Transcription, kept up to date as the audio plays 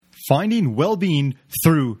Finding Well-Being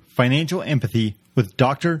Through Financial Empathy with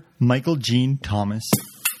Dr. Michael Gene Thomas.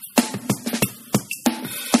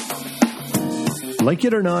 Like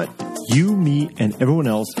it or not, you, me, and everyone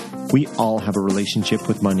else, we all have a relationship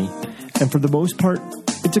with money. And for the most part,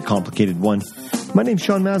 it's a complicated one. My name's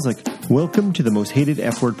Sean Maslick. Welcome to the Most Hated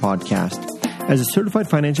F Word podcast. As a certified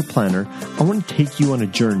financial planner, I want to take you on a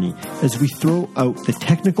journey as we throw out the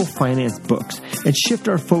technical finance books and shift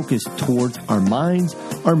our focus towards our minds,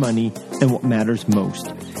 our money, and what matters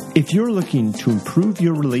most. If you're looking to improve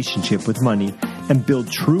your relationship with money and build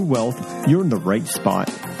true wealth, you're in the right spot.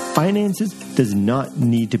 Finances does not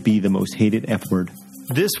need to be the most hated F word.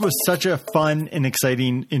 This was such a fun and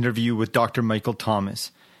exciting interview with Dr. Michael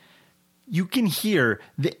Thomas. You can hear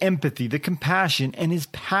the empathy, the compassion, and his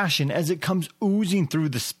passion as it comes oozing through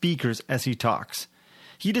the speakers as he talks.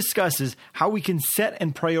 He discusses how we can set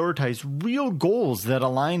and prioritize real goals that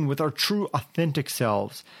align with our true, authentic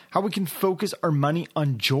selves, how we can focus our money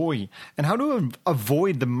on joy, and how to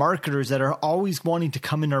avoid the marketers that are always wanting to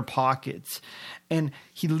come in our pockets. And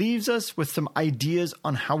he leaves us with some ideas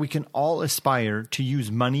on how we can all aspire to use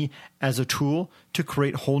money as a tool to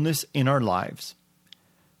create wholeness in our lives.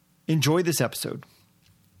 Enjoy this episode.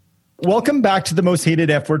 Welcome back to the Most Hated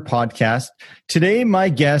F Word podcast. Today, my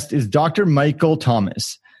guest is Dr. Michael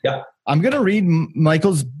Thomas. Yeah. I'm going to read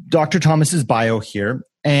Dr. Thomas's bio here,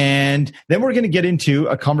 and then we're going to get into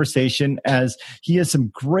a conversation as he has some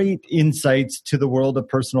great insights to the world of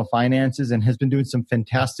personal finances and has been doing some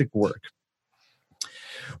fantastic work.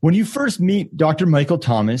 When you first meet Dr. Michael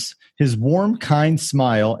Thomas, his warm, kind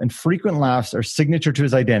smile and frequent laughs are signature to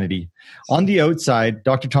his identity. On the outside,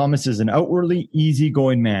 Dr. Thomas is an outwardly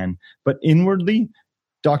easygoing man, but inwardly,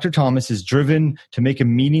 Dr. Thomas is driven to make a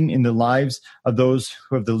meaning in the lives of those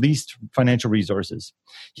who have the least financial resources.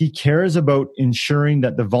 He cares about ensuring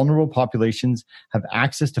that the vulnerable populations have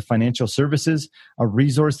access to financial services, a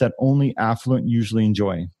resource that only affluent usually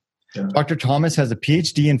enjoy. Yeah. Dr. Thomas has a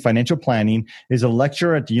PhD in financial planning, is a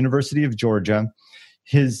lecturer at the University of Georgia.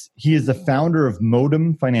 He is the founder of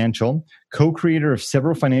Modem Financial, co-creator of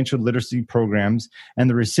several financial literacy programs, and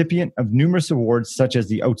the recipient of numerous awards such as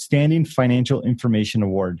the Outstanding Financial Information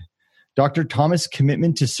Award. Dr. Thomas'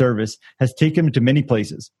 commitment to service has taken him to many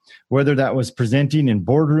places, whether that was presenting in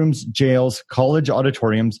boardrooms, jails, college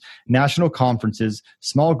auditoriums, national conferences,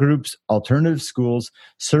 small groups, alternative schools.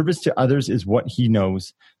 Service to others is what he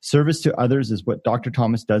knows. Service to others is what Dr.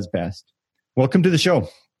 Thomas does best. Welcome to the show.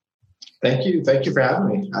 Thank you. Thank you for having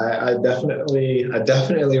me. I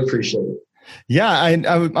definitely appreciate it. Yeah,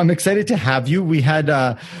 I'm excited to have you. We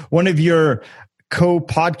had one of your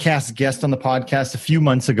co-podcast guest on the podcast a few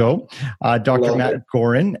months ago, Dr. Matt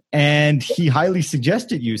Gorin, and he highly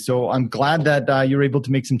suggested you. So I'm glad that you're able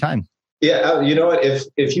to make some time. Yeah, you know what?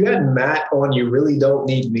 If you had Matt on, you really don't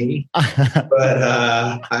need me. But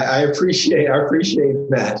I appreciate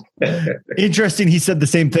Matt. Interesting. He said the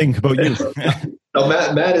same thing about you. No,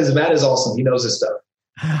 Matt is awesome. He knows his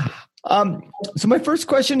stuff. So my first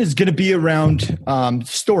question is going to be around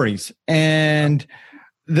stories and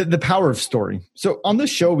the power of story. So on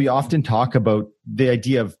this show, we often talk about the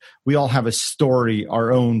idea of we all have a story,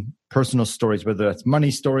 our own personal stories, whether that's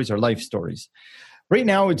money stories or life stories. Right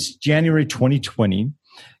now, it's January 2020.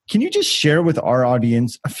 Can you just share with our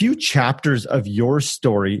audience a few chapters of your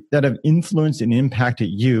story that have influenced and impacted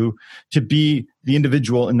you to be the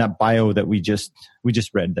individual in that bio that we just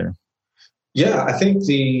read there? Yeah, I think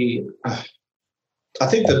the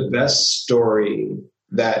best story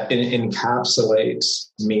that encapsulates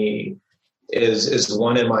me is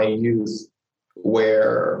one in my youth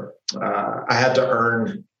where I had to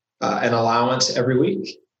earn an allowance every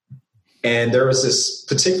week. And there was this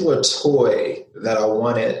particular toy that I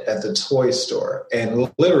wanted at the toy store. And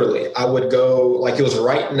literally, I would go, like it was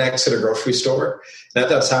right next to the grocery store. And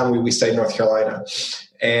at that time, we stayed in North Carolina.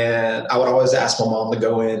 And I would always ask my mom to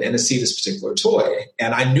go in and to see this particular toy.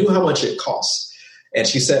 And I knew how much it cost. And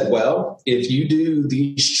she said, well, if you do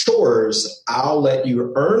these chores, I'll let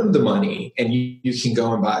you earn the money and you can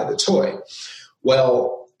go and buy the toy.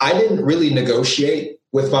 Well, I didn't really negotiate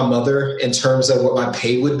with my mother in terms of what my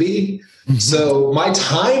pay would be. So my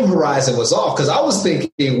time horizon was off because I was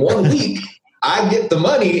thinking 1 week I get the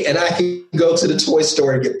money and I can go to the toy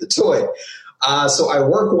store and get the toy. So I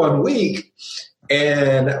work 1 week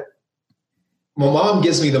and my mom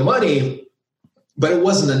gives me the money, but it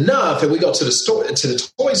wasn't enough. And we go to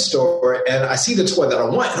the toy store and I see the toy that I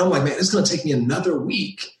want. And I'm like, man, it's going to take me another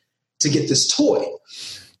week to get this toy.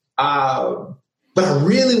 But I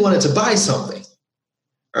really wanted to buy something.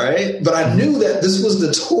 Right. But I knew that this was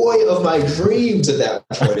the toy of my dreams at that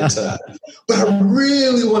point in time. But I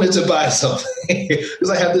really wanted to buy something because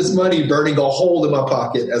I had this money burning a hole in my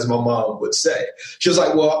pocket, as my mom would say. She was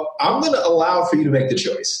like, well, I'm going to allow for you to make the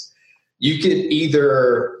choice. You can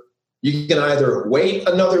either wait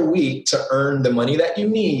another week to earn the money that you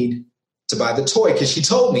need to buy the toy. Because she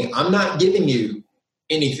told me, I'm not giving you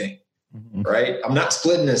anything. Mm-hmm. Right. I'm not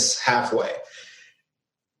splitting this halfway.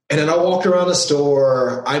 And then I walked around the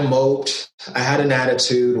store, I moped, I had an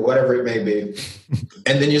attitude, whatever it may be.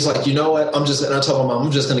 And then he's like, you know what? And I told my mom,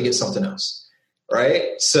 I'm just going to get something else. Right.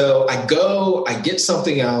 So I get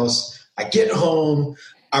something else. I get home.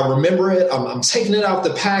 I remember it. I'm taking it out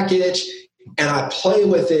the package and I play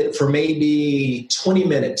with it for maybe 20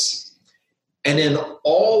 minutes. And then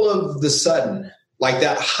all of the sudden, like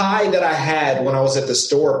that high that I had when I was at the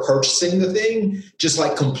store purchasing the thing just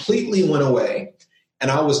like completely went away. And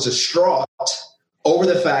I was distraught over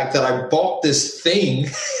the fact that I bought this thing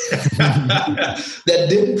that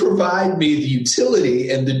didn't provide me the utility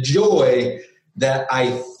and the joy that I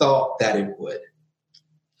thought that it would.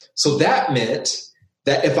 So that meant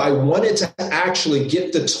that if I wanted to actually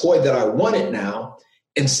get the toy that I wanted now,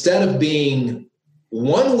 instead of being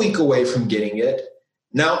 1 week away from getting it,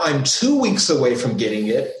 now I'm 2 weeks away from getting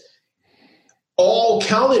it, all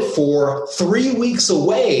counted for 3 weeks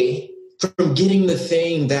away from getting the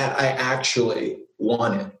thing that I actually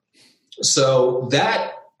wanted. So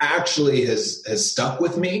that actually has stuck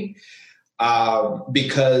with me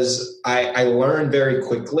because I learned very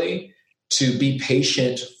quickly to be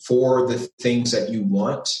patient for the things that you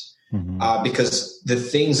want, because the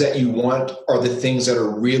things that you want are the things that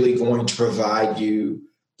are really going to provide you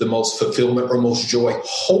the most fulfillment or most joy,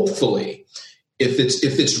 hopefully, if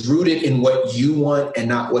it's rooted in what you want and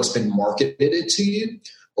not what's been marketed to you,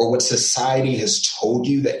 or what society has told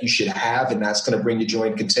you that you should have, and that's going to bring you joy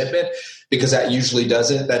and contentment, because that usually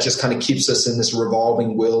doesn't. That just kind of keeps us in this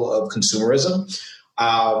revolving wheel of consumerism.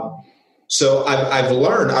 So I've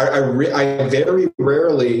learned I very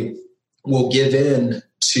rarely will give in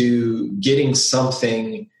to getting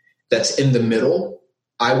something that's in the middle.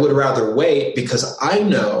 I would rather wait because I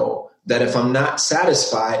know that if I'm not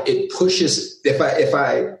satisfied, it pushes. If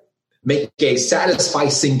I make a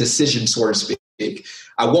satisficing decision, so to speak,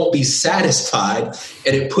 I won't be satisfied,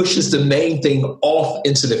 and it pushes the main thing off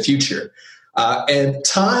into the future. And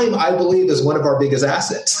time, I believe, is one of our biggest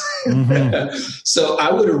assets. Mm-hmm. So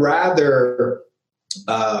I would rather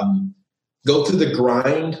go through the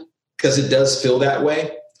grind, because it does feel that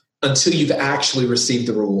way, until you've actually received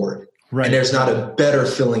the reward. Right. And there's not a better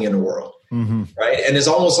feeling in the world. Mm-hmm. Right. And it's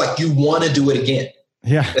almost like you want to do it again.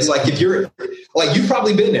 Yeah. It's like you've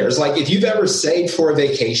probably been there. It's like if you've ever saved for a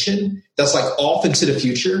vacation that's like off into the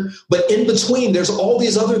future, but in between, there's all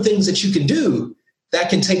these other things that you can do that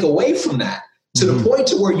can take away from that, to the point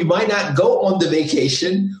to where you might not go on the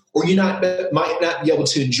vacation, or you might not be able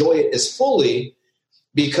to enjoy it as fully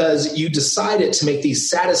because you decided to make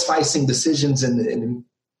these satisficing decisions in the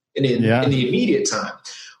immediate time.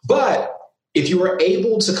 But if you were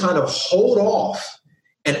able to kind of hold off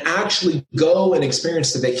and actually go and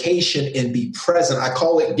experience the vacation and be present, I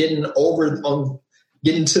call it getting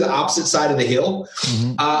to the opposite side of the hill.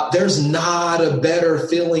 Mm-hmm. There's not a better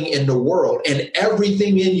feeling in the world. And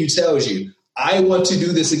everything in you tells you, I want to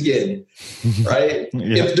do this again, right?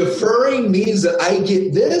 Yeah. If deferring means that I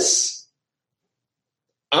get this,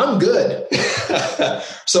 I'm good.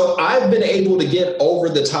 So I've been able to get over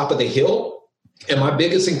the top of the hill. And my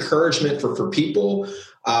biggest encouragement for people,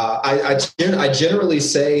 I generally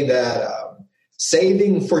say that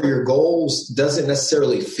saving for your goals doesn't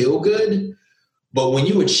necessarily feel good, but when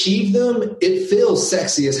you achieve them, it feels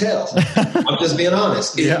sexy as hell. I'm just being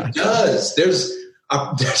honest. It does. There's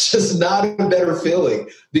just not a better feeling,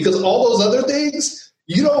 because all those other things,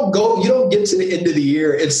 you don't get to the end of the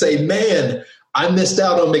year and say, man, I missed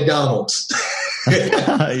out on McDonald's.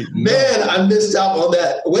 Man, I missed out on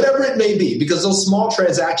that, whatever it may be, because those small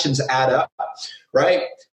transactions add up, right?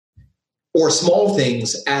 Or small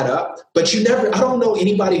things add up. But I don't know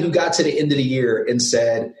anybody who got to the end of the year and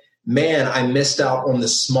said, man, I missed out on the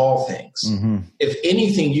small things. Mm-hmm. If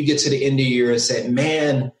anything, you get to the end of the year and say,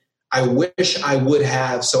 man, I wish I would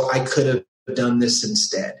have, so I could have done this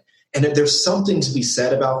instead. And there's something to be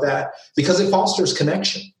said about that, because it fosters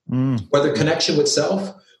connection, whether connection with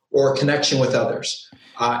self or connection with others.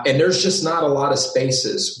 And there's just not a lot of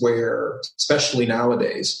spaces where, especially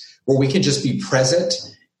nowadays, where we can just be present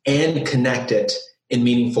and connected in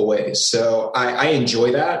meaningful ways. So I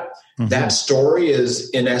enjoy that. Mm-hmm. That story is,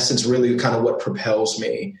 in essence, really kind of what propels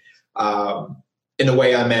me. And in the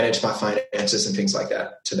way I manage my finances and things like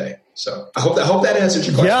that today. So I hope that answers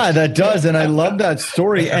your question. Yeah, that does. And I love that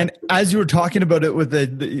story. And as you were talking about it with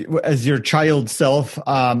as your child self,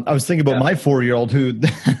 I was thinking about my 4-year-old who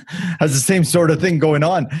has the same sort of thing going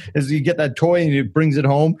on. Is you get that toy and he brings it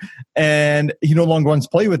home and he no longer wants to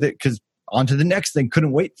play with it because on to the next thing,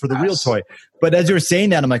 couldn't wait for the real toy. But as you were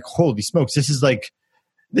saying that, I'm like, holy smokes, this is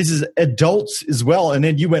adults as well. And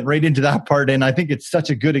then you went right into that part. And I think it's such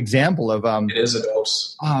a good example of, it is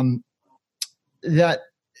adults. That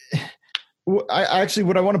I actually,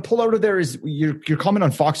 what I want to pull out of there is your comment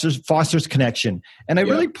on Foster's connection. And I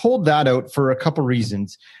really pulled that out for a couple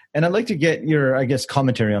reasons. And I'd like to get your, I guess,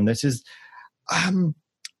 commentary on this is,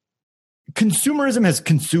 consumerism has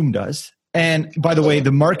consumed us. And by the way,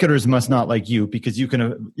 the marketers must not like you because you can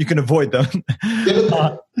avoid them.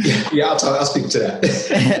 I'll speak to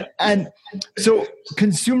that. And so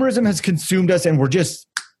consumerism has consumed us, and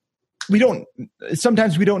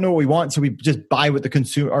sometimes we don't know what we want, so we just buy what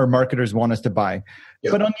our marketers want us to buy.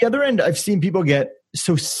 Yep. But on the other end, I've seen people get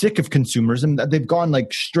so sick of consumerism that they've gone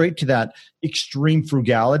like straight to that extreme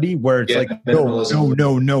frugality where it's like no,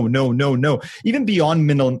 even beyond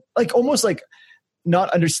minimal, like almost like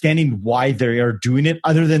not understanding why they are doing it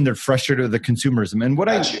other than they're frustrated with the consumerism. And what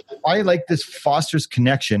I like this Foster's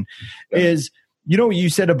connection is, you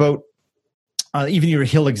said about even your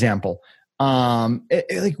Hill example.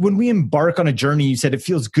 Like when we embark on a journey, you said it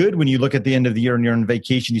feels good when you look at the end of the year and you're on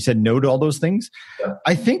vacation, you said no to all those things. Yeah.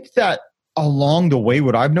 I think that along the way,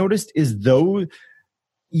 what I've noticed is that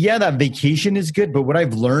vacation is good, but what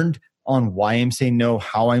I've learned on why I'm saying no,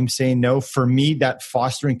 how I'm saying no, for me, that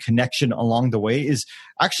fostering connection along the way is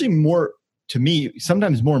actually more, to me,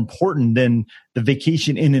 sometimes more important than the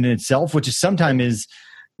vacation in and itself, which is sometimes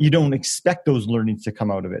you don't expect those learnings to come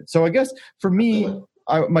out of it. So I guess for me,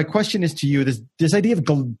 my question is to you, this idea of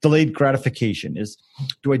delayed gratification is,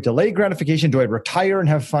 do I delay gratification? Do I retire and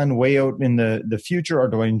have fun way out in the future, or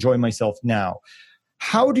do I enjoy myself now?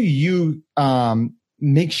 How do you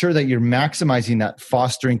make sure that you're maximizing that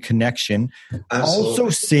fostering connection, Absolutely. Also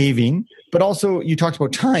saving, but also you talked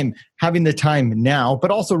about time, having the time now, but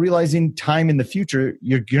also realizing time in the future,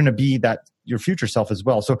 you're going to be your future self as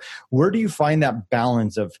well. So where do you find that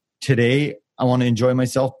balance of today, I want to enjoy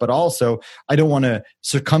myself, but also I don't want to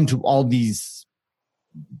succumb to all these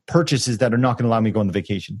purchases that are not going to allow me to go on the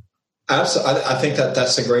vacation? Absolutely. I think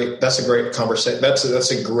that's a great conversation.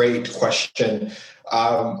 That's a great question.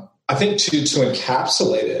 I think to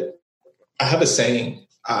encapsulate it, I have a saying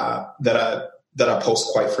that I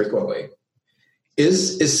post quite frequently.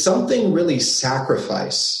 Is something really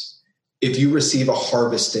sacrifice if you receive a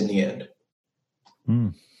harvest in the end?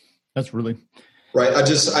 That's really right. I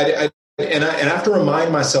have to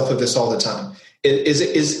remind myself of this all the time.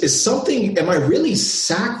 Is something? Am I really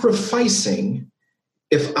sacrificing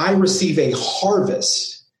if I receive a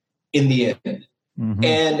harvest in the end? Mm-hmm.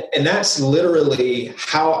 And that's literally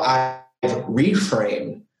how I've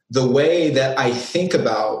reframed the way that I think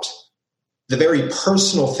about the very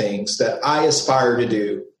personal things that I aspire to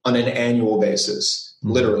do on an annual basis,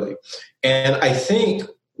 literally. And I think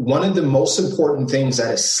one of the most important things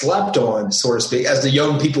that is slept on, so to speak, as the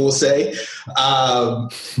young people will say,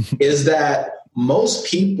 is that most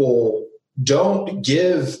people don't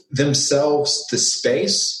give themselves the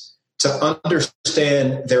space to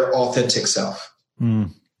understand their authentic self.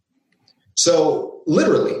 So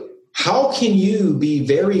literally, how can you be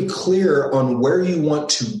very clear on where you want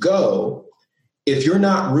to go if you're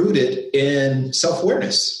not rooted in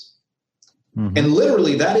self-awareness? Mm-hmm. And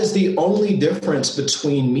literally, that is the only difference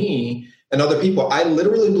between me and other people. I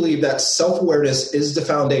literally believe that self-awareness is the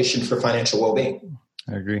foundation for financial well-being.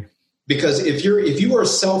 I agree. Because if you are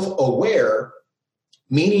self-aware,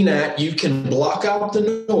 meaning that you can block out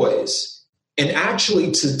the noise and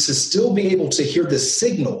actually to still be able to hear the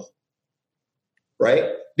signal, right?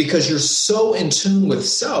 Because you're so in tune with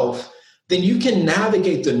self, then you can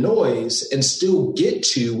navigate the noise and still get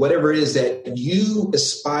to whatever it is that you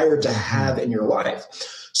aspire to have in your life.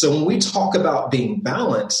 So when we talk about being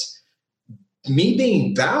balanced, me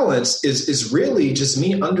being balanced is really just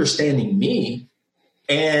me understanding me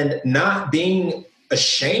and not being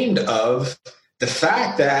ashamed of the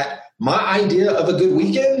fact that my idea of a good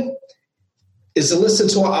weekend is to listen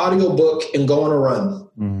to an audiobook and go on a run,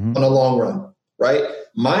 on a long run, right?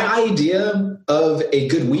 My idea of a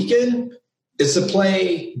good weekend is to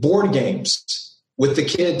play board games with the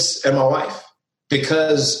kids and my wife,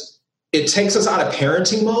 because it takes us out of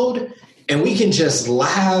parenting mode and we can just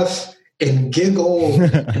laugh and giggle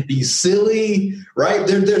and be silly, right?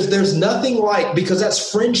 There's nothing like, because that's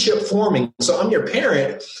friendship forming. So I'm your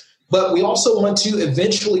parent, but we also want to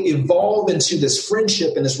eventually evolve into this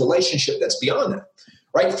friendship and this relationship that's beyond that,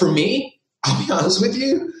 right? For me, I'll be honest with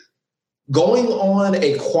you, going on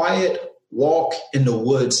a quiet walk in the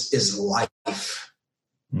woods is life.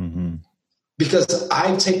 Mm-hmm. Because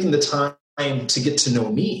I've taken the time to get to know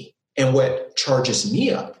me and what charges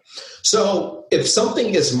me up. So if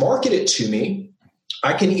something is marketed to me,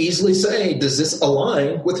 I can easily say, does this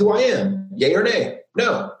align with who I am? Yay or nay?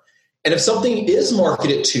 No. And if something is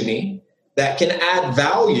marketed to me that can add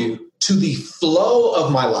value to the flow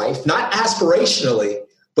of my life, not aspirationally,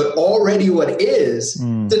 but already what is,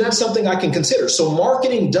 then that's something I can consider. So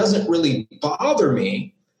marketing doesn't really bother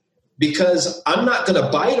me because I'm not going to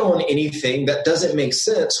bite on anything that doesn't make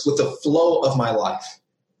sense with the flow of my life,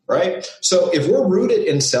 right? So if we're rooted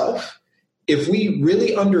in self, if we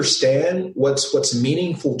really understand what's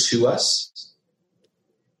meaningful to us,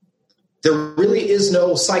 there really is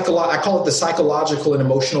no I call it the psychological and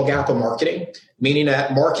emotional gap of marketing, meaning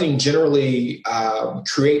that marketing generally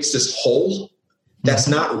creates this hole that's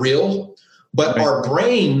not real, but our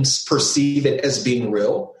brains perceive it as being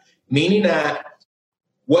real, meaning that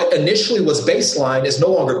what initially was baseline is no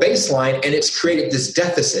longer baseline, and it's created this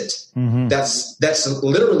deficit that's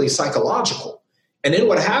literally psychological. And then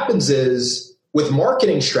what happens is with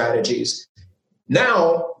marketing strategies,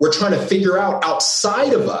 now we're trying to figure out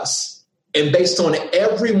outside of us and based on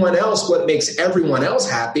everyone else, what makes everyone else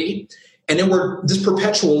happy. And then we're this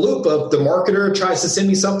perpetual loop of the marketer tries to send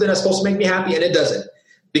me something that's supposed to make me happy and it doesn't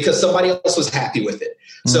because somebody else was happy with it.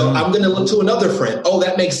 So I'm going to look to another friend. Oh,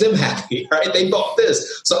 that makes them happy, right? They bought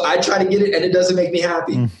this. So I try to get it and it doesn't make me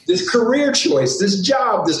happy. This career choice, this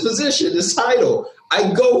job, this position, this title,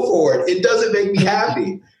 I go for it. It doesn't make me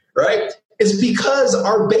happy, right? It's because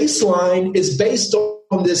our baseline is based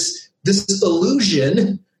on this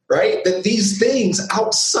illusion, right? That these things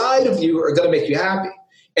outside of you are going to make you happy.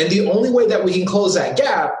 And the only way that we can close that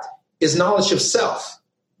gap is knowledge of self.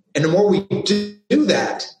 And the more we do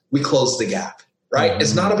that, we close the gap, right?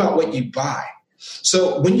 It's not about what you buy.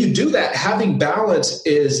 So when you do that, having balance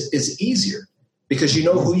is easier because you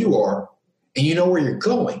know who you are and you know where you're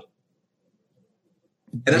going.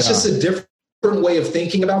 And that's just a different way of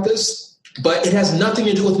thinking about this, but it has nothing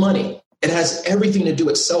to do with money. It has everything to do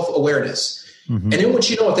with self-awareness. And then once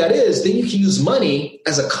you know what that is, then you can use money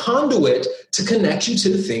as a conduit to connect you to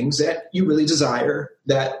the things that you really desire,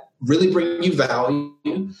 that really bring you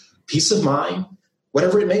value, peace of mind,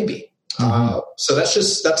 whatever it may be. So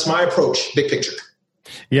that's my approach, big picture.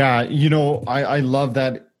 Yeah. I love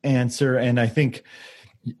that answer. And I think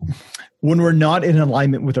when we're not in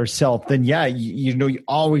alignment with ourselves, then you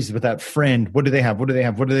always with that friend, what do they have?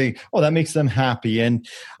 Oh, that makes them happy. And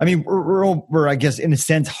I mean, we're I guess in a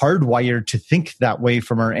sense hardwired to think that way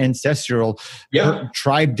from our ancestral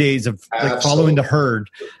tribe days of like following the herd.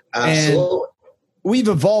 Absolutely. And we've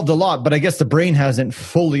evolved a lot, but I guess the brain hasn't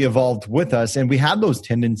fully evolved with us and we have those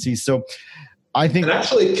tendencies. So I think. And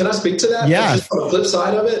actually, can I speak to that? Yeah. Just on the flip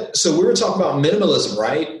side of it. So we were talking about minimalism,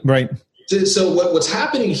 right? Right. So what's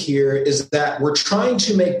happening here is that we're trying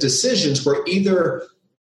to make decisions where either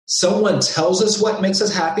someone tells us what makes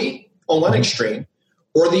us happy on one extreme,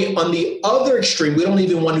 or on the other extreme, we don't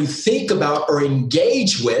even want to think about or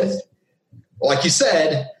engage with, like you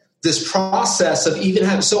said, this process of even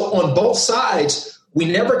having. So on both sides, we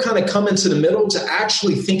never kind of come into the middle to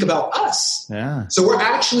actually think about us. Yeah. So we're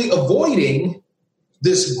actually avoiding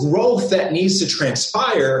this growth that needs to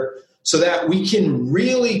transpire so that we can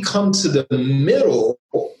really come to the middle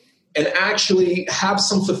and actually have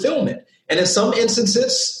some fulfillment. And in some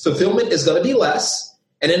instances, fulfillment is going to be less,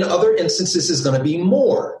 and in other instances, is going to be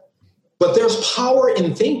more. But there's power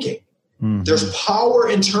in thinking. There's power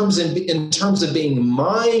in terms of being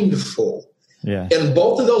mindful. Yeah. In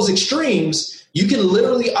both of those extremes, you can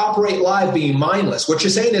literally operate live being mindless. What you're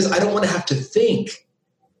saying is, I don't want to have to think,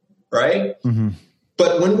 right?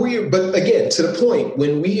 But again, to the point,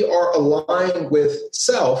 when we are aligned with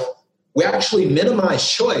self, we actually minimize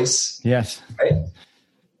choice. Yes. Right?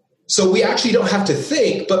 So we actually don't have to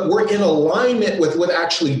think, but we're in alignment with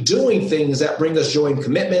actually doing things that bring us joy and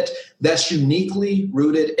commitment that's uniquely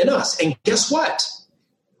rooted in us. And guess what?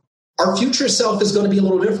 Our future self is going to be a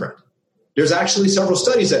little different. There's actually several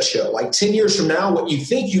studies that show, like 10 years from now, what you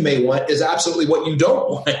think you may want is absolutely what you don't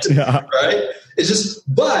want, right? It's just,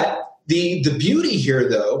 but the beauty here,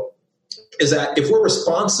 though, is that if we're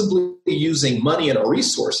responsibly using money and our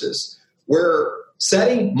resources, we're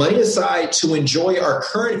setting money aside to enjoy our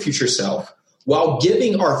current future self while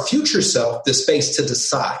giving our future self the space to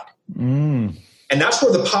decide. And that's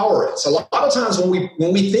where the power is. A lot of times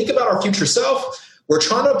when we think about our future self, we're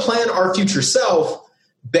trying to plan our future self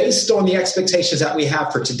based on the expectations that we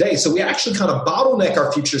have for today. So we actually kind of bottleneck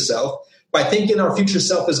our future self by thinking our future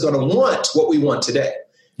self is going to want what we want today.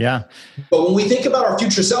 Yeah. But when we think about our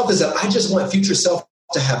future self, is that I just want future self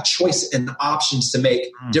to have choice and options to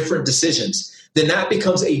make different decisions, then that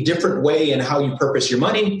becomes a different way in how you purpose your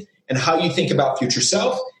money and how you think about future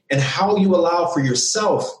self and how you allow for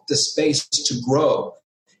yourself the space to grow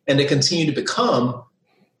and to continue to become.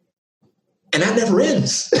 And that never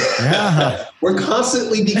ends. Yeah. We're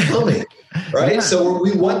constantly becoming, right? Yeah. So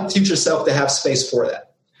we want future self to have space for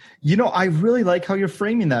that. You know, I really like how you're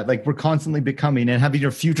framing that. Like, we're constantly becoming, and having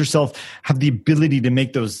your future self have the ability to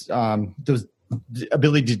make those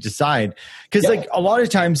ability to decide. Because like a lot of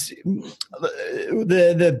times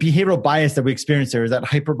the behavioral bias that we experience there is that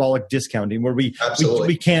hyperbolic discounting where we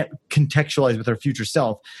can't contextualize with our future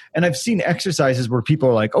self. And I've seen exercises where people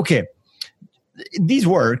are like, okay, these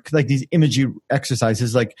work, like these imagery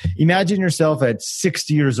exercises, like imagine yourself at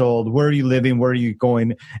 60 years old. Where are you living? Where are you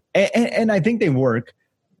going? And I think they work,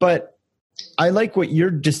 but I like what you're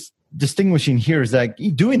just distinguishing here is that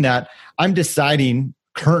doing that, I'm deciding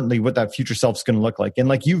currently what that future self is going to look like. And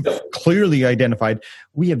like you've clearly identified,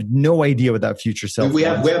 we have no idea what that future self we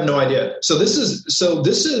have no idea. So this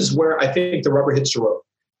is where I think the rubber hits the road.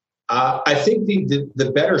 I think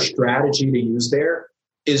the better strategy to use there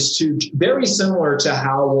is to very similar to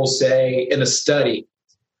how we'll say in a study,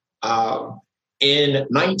 in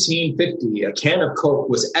 1950, a can of Coke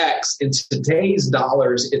was X. In today's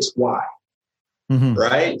dollars, it's Y,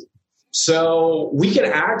 right? So we can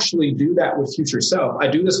actually do that with future self. I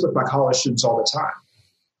do this with my college students all the time.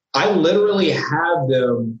 I literally have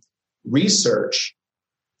them research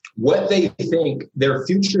what they think their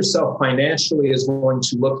future self financially is going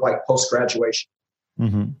to look like post-graduation.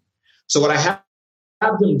 So what I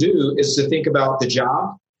have them do is to think about the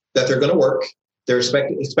job that they're going to work, their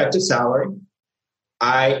expected salary.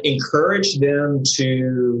 I encourage them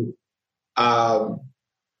to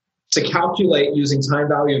calculate using time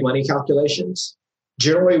value of money calculations,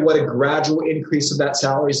 generally what a gradual increase of that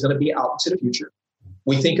salary is going to be out into the future.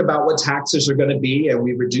 We think about what taxes are going to be and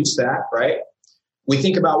we reduce that, right? We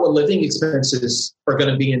think about what living expenses are going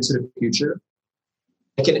to be into the future.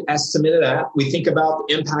 I can estimate that. We think about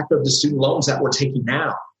the impact of the student loans that we're taking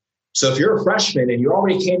now. So if you're a freshman and you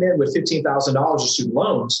already came in with $15,000 of student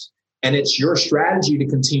loans and it's your strategy to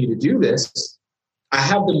continue to do this, I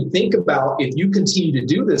have them think about if you continue to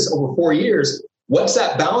do this over 4 years, what's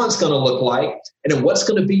that balance going to look like? And then what's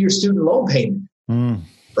going to be your student loan payment,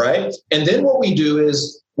 right? And then what we do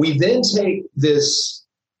is we then take this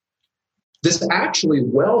actually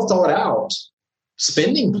well thought out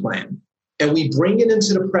spending plan and we bring it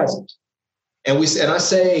into the present. And I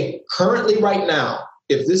say, currently right now,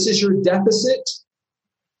 if this is your deficit,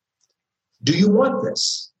 do you want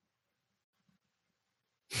this?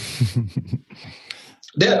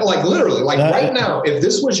 That, like literally, like right now, if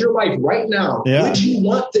this was your life right now, would you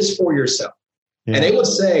want this for yourself? Yeah. And they would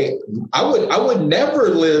say, I would never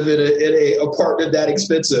live in a apartment that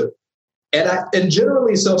expensive. And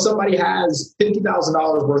generally, so if somebody has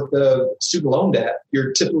 $50,000 worth of student loan debt,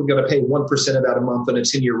 you're typically going to pay 1% of that a month on a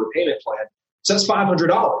 10-year repayment plan. So that's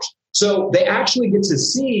 $500. So they actually get to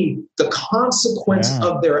see the consequence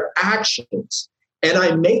of their actions. And I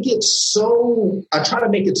try to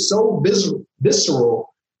make it so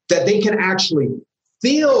visceral that they can actually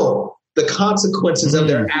feel the consequences of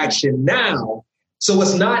their action now. So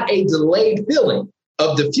it's not a delayed feeling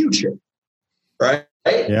of the future, right?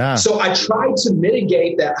 Yeah. So I try to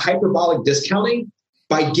mitigate that hyperbolic discounting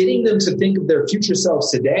by getting them to think of their future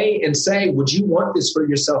selves today and say, would you want this for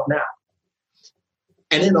yourself now?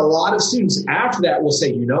 And then a lot of students after that will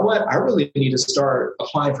say, you know what? I really need to start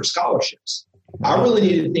applying for scholarships. I really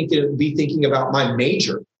need to be thinking about my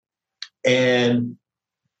major and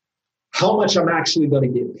how much I'm actually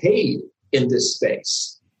going to get paid in this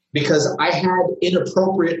space because I had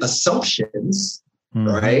inappropriate assumptions,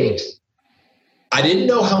 right? I didn't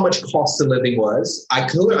know how much cost of living was. I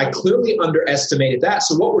clearly underestimated that.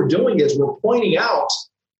 So what we're doing is we're pointing out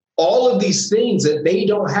all of these things that they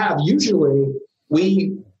don't have. Usually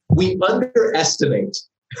we underestimate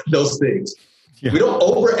those things. Yeah. We don't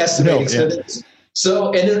overestimate expenses.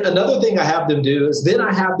 So, and then another thing I have them do is then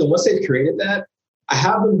I have them, once they've created that, I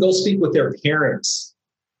have them go speak with their parents.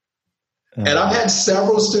 And I've had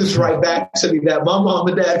several students write back to me that my mom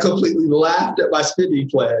and dad completely laughed at my spending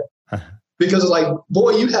plan because it's like,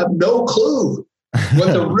 boy, you have no clue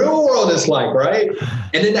what the real world is like, right?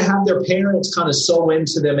 And then to have their parents kind of sew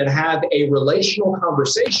into them and have a relational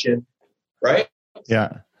conversation, right?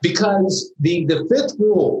 Yeah. Because the fifth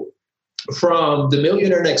rule from The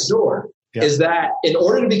Millionaire Next Door is that in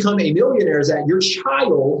order to become a millionaire, is that your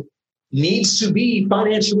child needs to be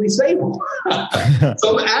financially stable.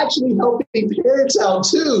 So I'm actually helping parents out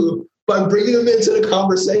too by bringing them into the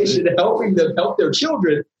conversation and helping them help their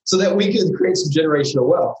children so that we can create some generational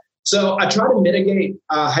wealth. So I try to mitigate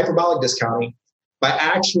hyperbolic discounting by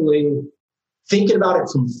actually thinking about it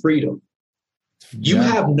from freedom. You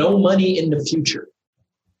have no money in the future.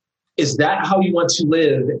 Is that how you want to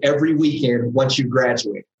live every weekend once you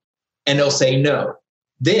graduate? And they'll say no.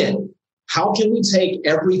 Then how can we take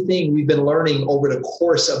everything we've been learning over the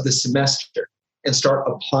course of the semester and start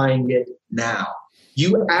applying it now?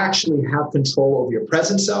 You actually have control over your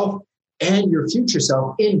present self and your future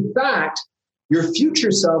self. In fact, your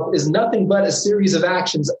future self is nothing but a series of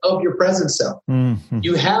actions of your present self. Mm-hmm.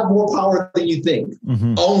 You have more power than you think.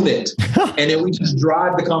 Mm-hmm. Own it. And then we just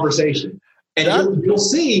drive the conversation. And you'll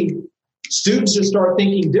see students just start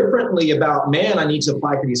thinking differently about, man, I need to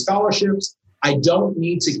apply for these scholarships. I don't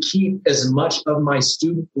need to keep as much of my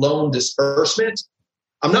student loan disbursement.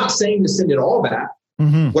 I'm not saying to send it all back.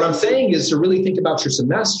 Mm-hmm. What I'm saying is to really think about your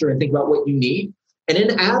semester and think about what you need, and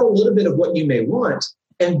then add a little bit of what you may want,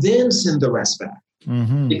 and then send the rest back.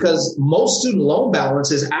 Mm-hmm. Because most student loan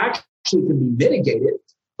balances actually can be mitigated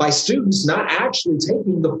by students not actually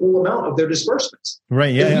taking the full amount of their disbursements.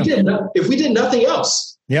 Right. Yeah. If we did nothing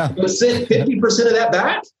else, but sent 50% of that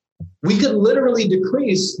back, we could literally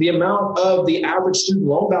decrease the amount of the average student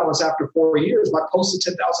loan balance after 4 years by close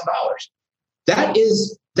to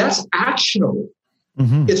 $10,000. That's actionable.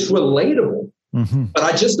 Mm-hmm. It's relatable. Mm-hmm. But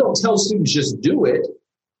I just don't tell students just do it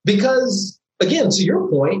because, again, to your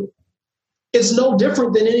point, it's no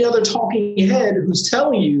different than any other talking head who's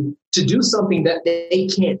telling you to do something that they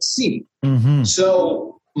can't see. Mm-hmm.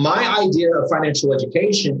 So my idea of financial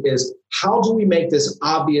education is, how do we make this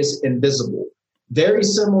obvious and visible? Very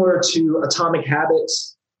similar to Atomic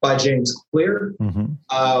Habits by James Clear.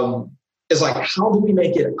 Mm-hmm. It's like, how do we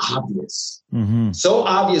make it obvious? Mm-hmm. So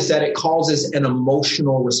obvious that it causes an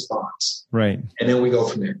emotional response. Right. And then we go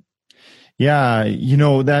from there. Yeah,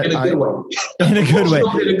 that in a good way. In a good way.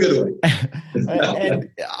 In a good way. And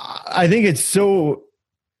I think it's so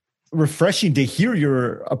refreshing to hear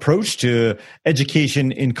your approach to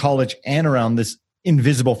education in college and around this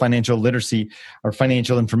invisible financial literacy or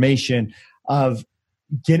financial information of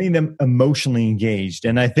getting them emotionally engaged.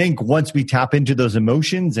 And I think once we tap into those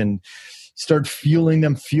emotions and start feeling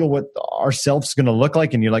them, feel what ourselves going to look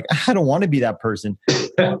like, and you're like, I don't want to be that person.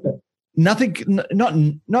 Nothing,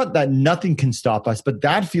 not that nothing can stop us, but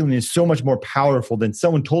that feeling is so much more powerful than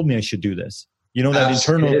someone told me I should do this. That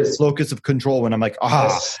internal locus of control when I'm like,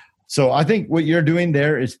 Yes. So I think what you're doing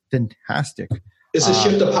there is fantastic. It's a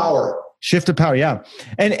shift of power. Shift of power, yeah.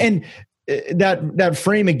 And that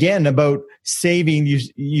frame again about saving,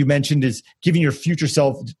 you mentioned, is giving your future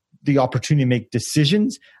self the opportunity to make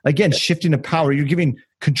decisions. Again, shifting of power. You're giving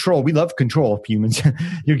control. We love control of humans.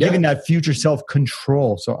 You're giving that future self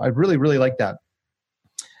control. So I really, really like that.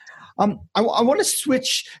 I want to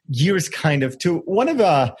switch gears kind of to one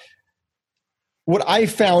of what I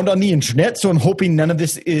found on the internet. So I'm hoping none of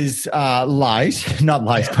this is lies, not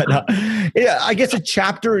lies, but I guess a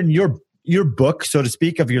chapter in your book, so to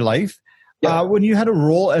speak, of your life, when you had a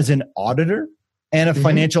role as an auditor and a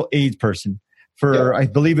financial aid person for, I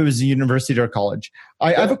believe it was a university or college.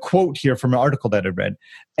 I have a quote here from an article that I read,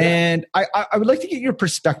 and I would like to get your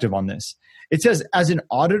perspective on this. It says, as an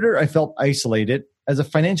auditor, I felt isolated. As a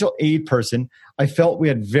financial aid person, I felt we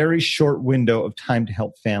had very short window of time to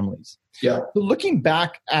help families. Yeah. So looking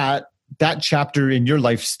back at that chapter in your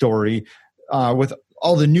life story, with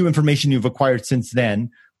all the new information you've acquired since then,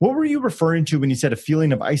 what were you referring to when you said a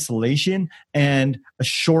feeling of isolation and a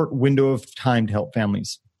short window of time to help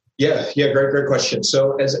families? Yeah, great question.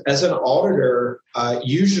 So as an auditor,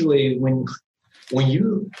 usually when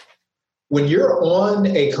you're on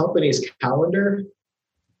a company's calendar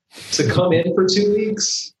to come in for 2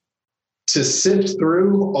 weeks to sift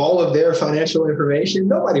through all of their financial information,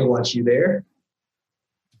 nobody wants you there.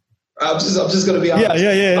 I'm just going to be honest.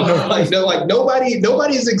 Yeah.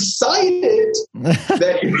 Nobody's excited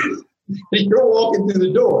that you're walking through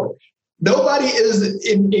the door. Nobody is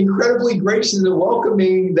incredibly gracious and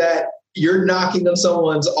welcoming that you're knocking on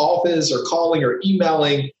someone's office or calling or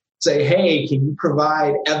emailing, say, hey, can you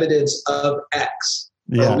provide evidence of X?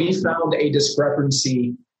 Yeah. Or we found a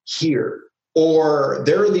discrepancy here. Or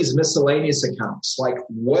there are these miscellaneous accounts, like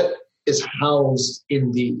what is housed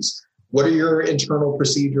in these? What are your internal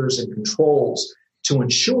procedures and controls to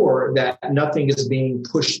ensure that nothing is being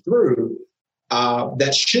pushed through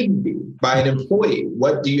that shouldn't be by an employee?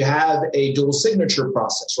 What do you have a dual signature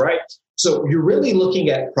process, right? So you're really looking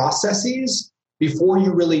at processes before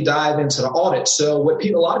you really dive into the audit. So what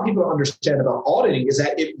a lot of people don't understand about auditing is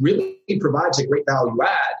that it really provides a great value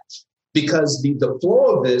add, because the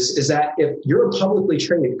flow of this is that if you're a publicly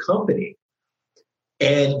traded company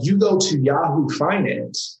and you go to Yahoo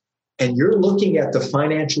Finance and you're looking at the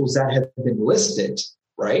financials that have been listed,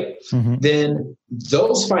 right? Mm-hmm. Then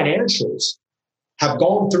those financials have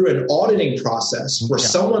gone through an auditing process where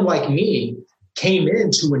someone like me came in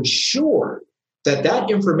to ensure that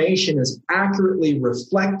information is accurately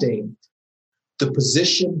reflecting the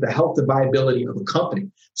position, the health and viability of a company.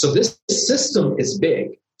 So this system is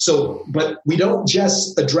big. So, but we don't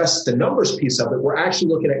just address the numbers piece of it. We're actually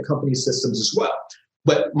looking at company systems as well.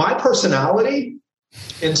 But my personality,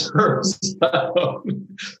 in terms of,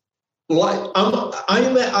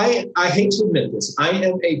 I hate to admit this, I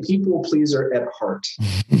am a people pleaser at heart,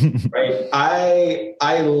 right?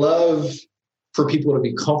 I love for people to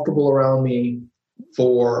be comfortable around me,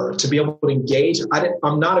 to be able to engage.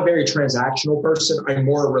 I'm not a very transactional person. I'm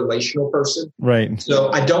more a relational person. Right. So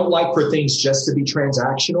I don't like for things just to be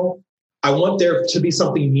transactional. I want there to be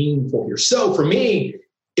something meaningful here. So for me,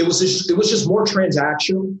 it was just more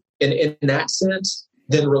transactional in that sense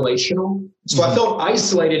than relational. So I felt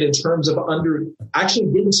isolated in terms of actually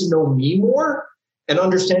getting to know me more and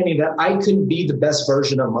understanding that I couldn't be the best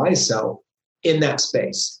version of myself in that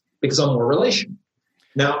space because I'm more relational.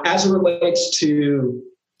 Now, as it relates to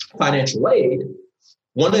financial aid,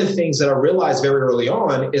 one of the things that I realized very early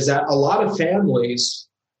on is that a lot of families,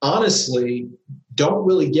 honestly, don't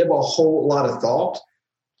really give a whole lot of thought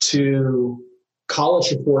to college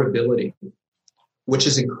affordability, which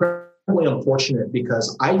is incredibly unfortunate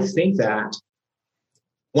because I think that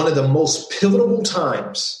one of the most pivotal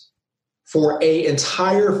times for an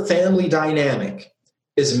entire family dynamic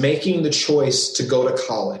is making the choice to go to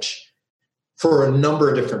college. For a number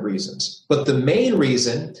of different reasons. But the main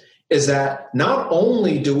reason is that not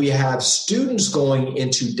only do we have students going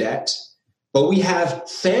into debt, but we have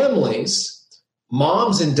families,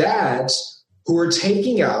 moms and dads, who are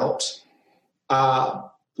taking out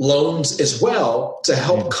loans as well to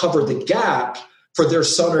help cover the gap for their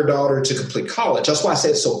son or daughter to complete college. That's why I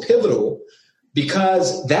say it's so pivotal,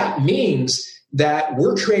 because that means that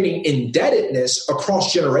we're creating indebtedness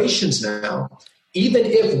across generations now, even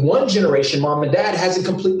if one generation, mom and dad, hasn't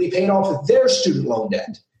completely paid off their student loan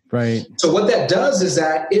debt. Right. So what that does is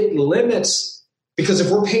that it limits, because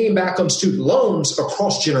if we're paying back on student loans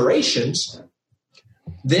across generations,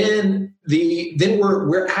 then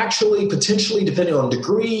we're actually potentially, depending on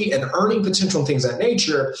degree and earning potential and things of that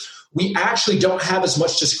nature, we actually don't have as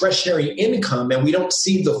much discretionary income and we don't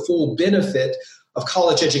see the full benefit of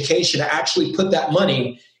college education to actually put that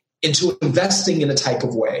money into investing in a type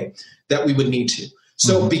of way that we would need to.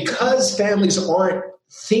 So because families aren't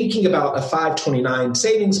thinking about a 529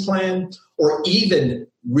 savings plan or even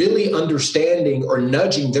really understanding or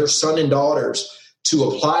nudging their son and daughters to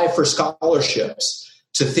apply for scholarships,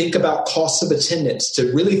 to think about costs of attendance,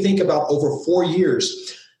 to really think about over 4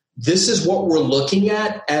 years, this is what we're looking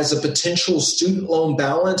at as a potential student loan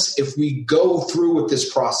balance if we go through with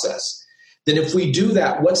this process. Then if we do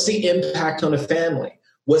that, what's the impact on a family?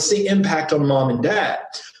 What's the impact on mom and dad?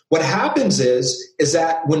 What happens is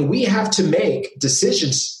that when we have to make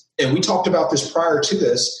decisions, and we talked about this prior to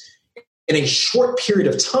this, in a short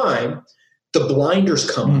period of time, the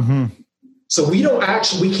blinders come up. So we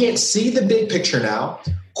can't see the big picture now.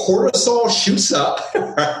 Cortisol shoots up,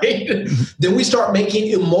 right? Then we start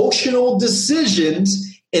making emotional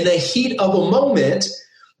decisions in the heat of a moment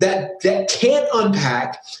that can't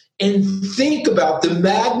unpack and think about the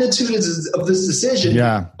magnitude of this decision,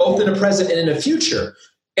 both in the present and in the future.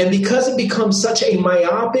 And because it becomes such a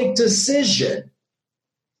myopic decision,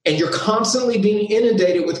 and you're constantly being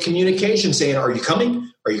inundated with communication saying, are you coming?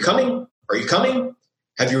 Are you coming? Are you coming?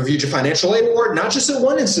 Have you reviewed your financial aid award? Not just at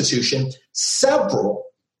one institution, several.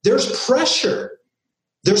 There's pressure.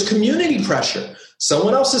 There's community pressure.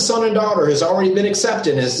 Someone else's son and daughter has already been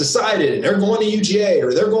accepted and has decided, and they're going to UGA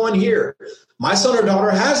or they're going here. My son or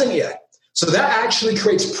daughter hasn't yet. So that actually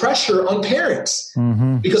creates pressure on parents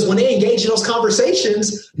because when they engage in those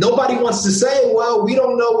conversations, nobody wants to say, well, we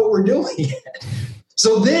don't know what we're doing yet.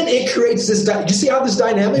 So then it creates this, you see how this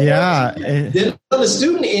dynamic works? Then on the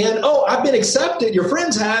student end, oh, I've been accepted, your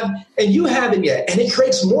friends have, and you haven't yet. And it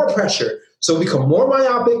creates more pressure. So we become more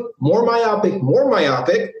myopic, more myopic, more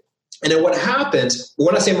myopic. And then what happens,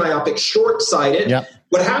 when I say myopic, short-sighted,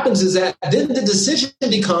 what happens is that then the decision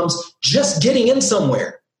becomes just getting in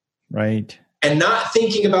somewhere. Right. And not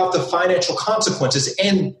thinking about the financial consequences.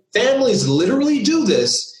 And families literally do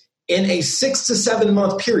this in a 6 to 7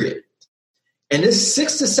 month period. And this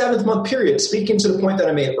 6th to 7th month period, speaking to the point that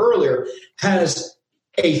I made earlier, has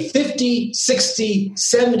a 50, 60,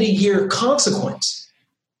 70 year consequence.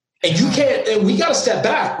 And you can't, and we got to step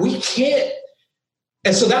back. We can't.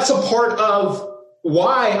 And so that's a part of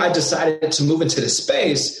why I decided to move into this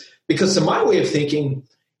space, because to my way of thinking,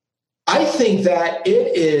 I think that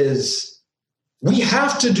we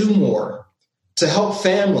have to do more to help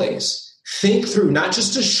families think through not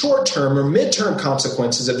just the short-term or midterm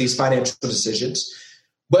consequences of these financial decisions,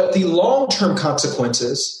 but the long-term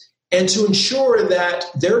consequences, and to ensure that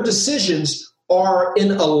their decisions are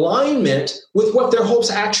in alignment with what their hopes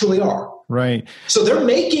actually are. Right. So they're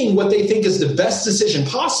making what they think is the best decision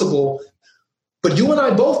possible. But you and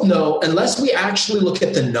I both know, unless we actually look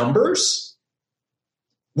at the numbers,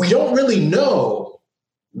 we don't really know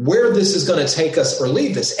where this is going to take us or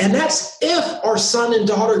leave us. And that's if our son and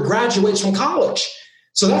daughter graduates from college.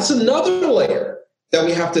 So that's another layer that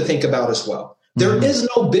we have to think about as well. There is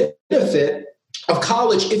no benefit of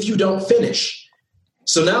college if you don't finish.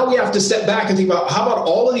 So now we have to step back and think about, how about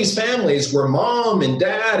all of these families where mom and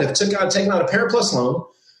dad have taken out a Parent Plus loan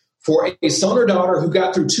for a son or daughter who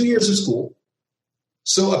got through 2 years of school.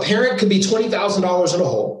 So a parent could be $20,000 in a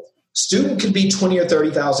hole. Student could be $20,000 or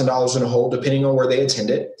 $30,000 in a hole, depending on where they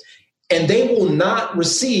attended. And they will not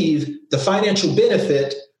receive the financial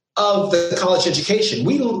benefit of the college education.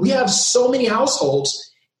 We have so many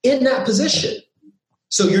households in that position.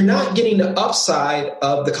 So you're not getting the upside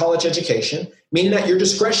of the college education, meaning that your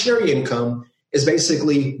discretionary income is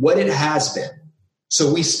basically what it has been.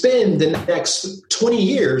 So we spend the next 20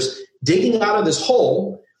 years digging out of this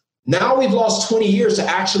hole. Now we've lost 20 years to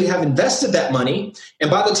actually have invested that money.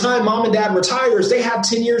 And by the time mom and dad retires, they have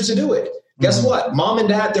 10 years to do it. Guess what? Mom and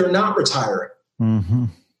dad, they're not retiring. And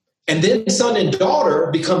then son and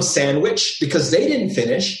daughter become sandwiched because they didn't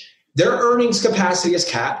finish. Their earnings capacity is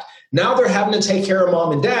capped. Now they're having to take care of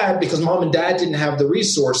mom and dad because mom and dad didn't have the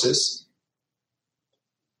resources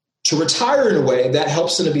to retire in a way that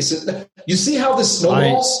helps them to be. You see how this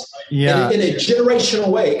snowballs in a generational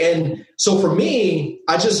way. And so for me,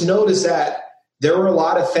 I just noticed that there were a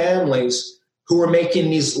lot of families who were making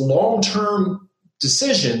these long-term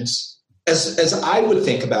decisions as I would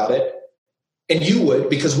think about it, and you would,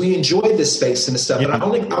 because we enjoy this space and this stuff. And I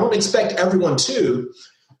don't expect everyone to.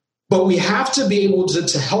 But we have to be able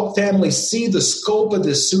to help families see the scope of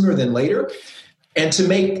this sooner than later, and to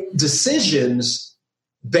make decisions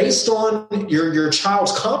based on your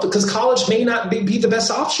child's confidence, because college may not be the best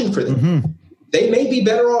option for them. They may be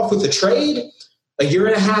better off with a trade. A year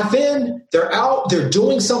and a half in, they're out, they're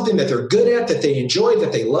doing something that they're good at, that they enjoy,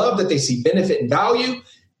 that they love, that they see benefit and value.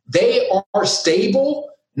 They are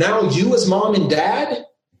stable. Now you as mom and dad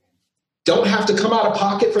don't have to come out of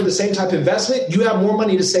pocket for the same type of investment. You have more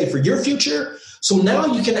money to save for your future. So now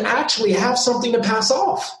you can actually have something to pass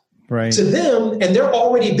off to them, and they're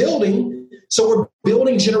already building. So we're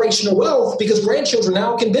building generational wealth because grandchildren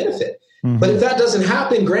now can benefit. But if that doesn't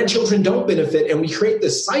happen, grandchildren don't benefit, and we create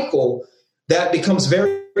this cycle that becomes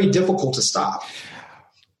very, very difficult to stop.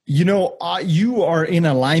 You know, you are in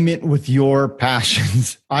alignment with your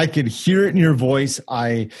passions. I could hear it in your voice.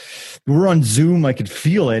 We're on Zoom. I could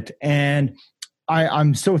feel it. And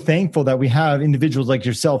I'm so thankful that we have individuals like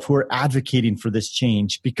yourself who are advocating for this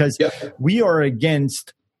change, because we are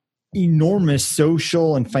against enormous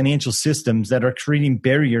social and financial systems that are creating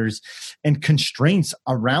barriers and constraints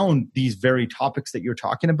around these very topics that you're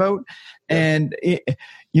talking about. And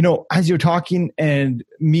you know, as you're talking and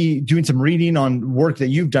me doing some reading on work that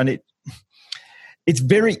you've done, it's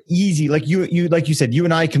very easy. Like you said, you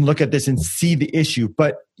and I can look at this and see the issue,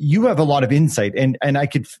 but you have a lot of insight, and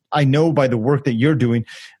I know by the work that you're doing,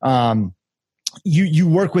 you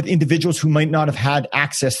work with individuals who might not have had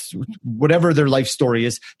access, whatever their life story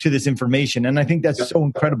is, to this information. And I think that's so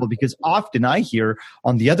incredible, because often I hear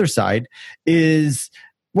on the other side is,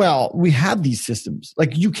 well, we have these systems.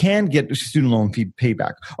 Like, you can get student loan fee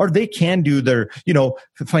payback, or they can do their,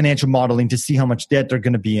 financial modeling to see how much debt they're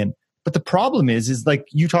going to be in. But the problem is like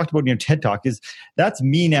you talked about in your TED Talk, is that's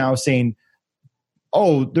me now saying,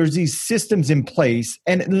 oh, there's these systems in place.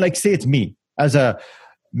 And like, say it's me as a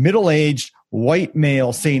middle-aged white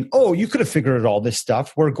male saying, oh, you could have figured out all this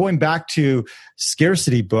stuff. We're going back to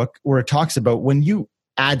Scarcity book, where it talks about when you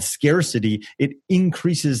add scarcity, it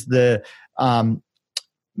increases the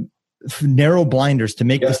narrow blinders to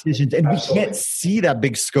make decisions. And we can't see that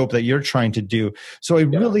big scope that you're trying to do. So I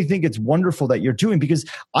really think it's wonderful that you're doing, because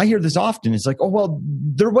I hear this often. It's like, oh, well,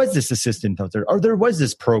 there was this assistant out there, or there was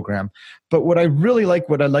this program. But what I'd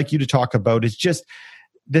like you to talk about is just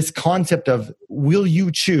this concept of, will you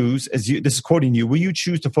choose, this is quoting you, will you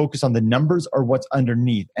choose to focus on the numbers or what's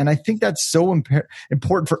underneath? And I think that's so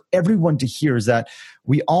important for everyone to hear, is that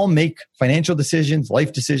we all make financial decisions,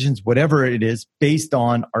 life decisions, whatever it is, based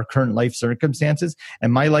on our current life circumstances.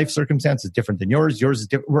 And my life circumstance is different than yours. Yours is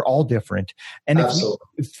different. We're all different. And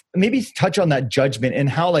if maybe touch on that judgment and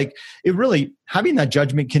how it really, having that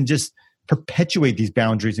judgment can just perpetuate these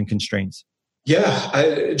boundaries and constraints.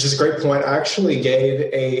 Yeah, just a great point. I actually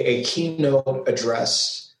gave a keynote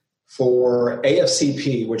address for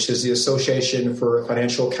AFCP, which is the Association for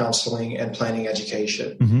Financial Counseling and Planning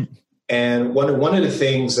Education. Mm-hmm. And one of the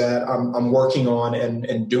things that I'm working on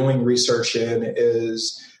and doing research in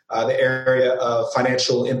is the area of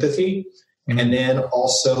financial empathy, mm-hmm. and then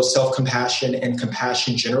also self-compassion and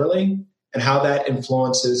compassion generally, and how that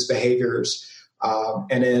influences behaviors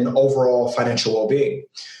and then overall financial well-being.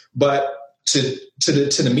 But to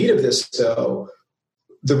the meat of this, though,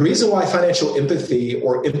 the reason why financial empathy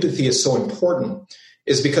or empathy is so important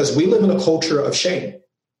is because we live in a culture of shame.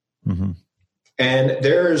 Mm-hmm. And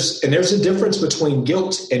there's a difference between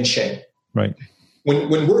guilt and shame. Right. When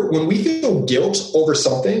we feel guilt over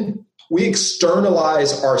something, we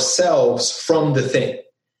externalize ourselves from the thing,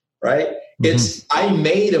 right? Mm-hmm. It's, I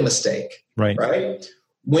made a mistake, right?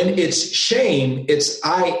 When it's shame, it's,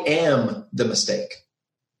 I am the mistake.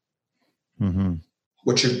 Mm-hmm.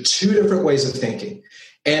 Which are two different ways of thinking.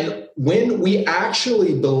 And when we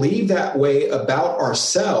actually believe that way about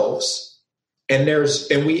ourselves, and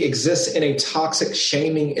we exist in a toxic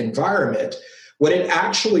shaming environment, what it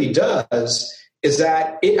actually does is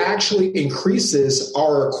that it actually increases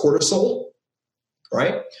our cortisol,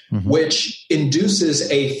 right? Mm-hmm. Which induces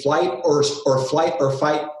a flight or fight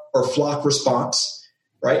or flock response,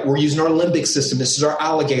 right? We're using our limbic system. This is our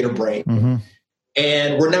alligator brain. Mm-hmm.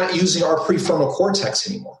 And we're not using our prefrontal cortex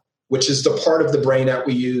anymore, which is the part of the brain that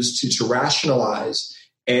we use to rationalize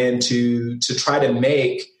and to try to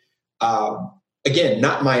make, again,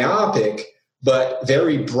 not myopic, but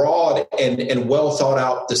very broad and well thought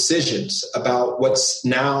out decisions about what's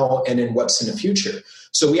now and in what's in the future.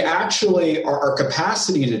 So we actually, our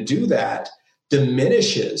capacity to do that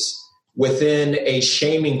diminishes within a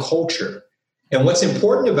shaming culture. And what's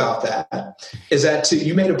important about that is that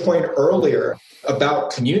you made a point earlier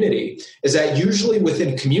about community, is that usually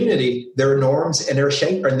within community, there are norms and there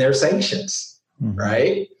are sanctions, mm-hmm.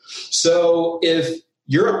 right? So if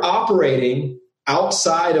you're operating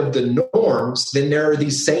outside of the norms, then there are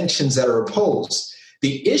these sanctions that are imposed.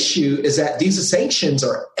 The issue is that these sanctions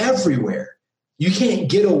are everywhere. You can't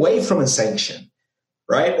get away from a sanction,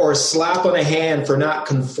 right? Or a slap on the hand for not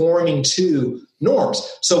conforming to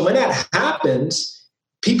norms. So when that happens,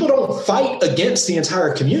 people don't fight against the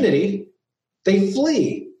entire community. They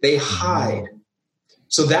flee, they hide.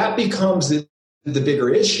 So that becomes the bigger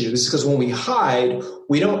issue, is because when we hide,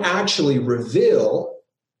 we don't actually reveal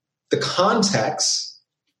the context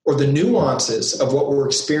or the nuances of what we're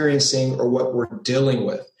experiencing or what we're dealing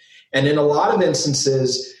with. And in a lot of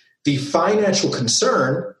instances, the financial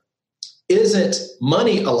concern isn't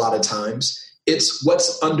money a lot of times, it's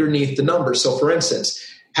what's underneath the number. So for instance,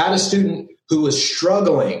 had a student who was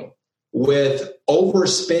struggling with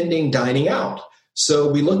overspending dining out.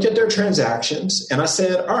 So we looked at their transactions and I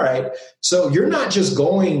said, all right, so you're not just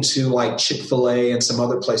going to like Chick-fil-A and some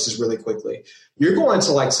other places really quickly. You're going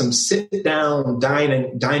to like some sit down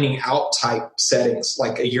dining out type settings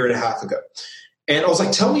like a year and a half ago. And I was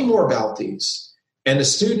like, tell me more about these. And the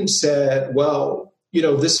student said, well,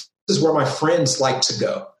 this is where my friends like to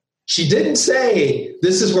go. She didn't say,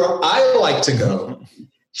 this is where I like to go.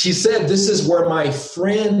 She said, this is where my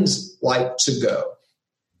friends like to go.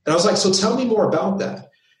 And I was like, so tell me more about that.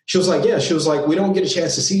 She was like, yeah. She was like, we don't get a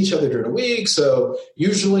chance to see each other during the week. So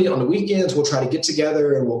usually on the weekends, we'll try to get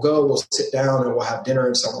together and we'll sit down and we'll have dinner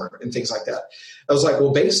and somewhere and things like that. I was like,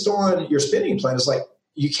 well, based on your spending plan, it's like,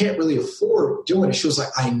 you can't really afford doing it. She was like,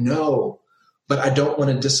 I know, but I don't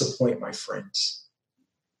want to disappoint my friends.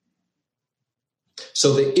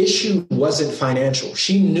 So the issue wasn't financial.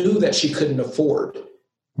 She knew that she couldn't afford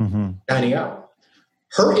dining out.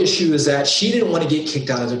 Her issue is that she didn't want to get kicked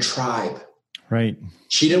out of the tribe. Right.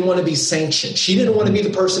 She didn't want to be sanctioned. She didn't want to be the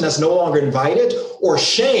person that's no longer invited or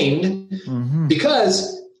shamed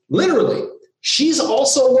because literally she's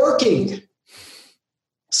also working.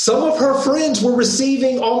 Some of her friends were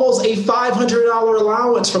receiving almost a $500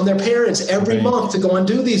 allowance from their parents every month to go and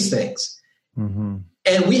do these things.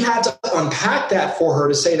 And we had to unpack that for her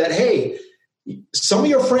to say that, hey, some of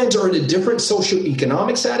your friends are in a different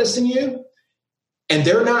socioeconomic status than you, and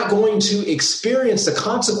they're not going to experience the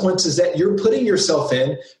consequences that you're putting yourself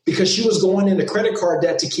in because she was going into credit card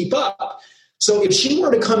debt to keep up. So if she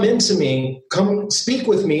were to come speak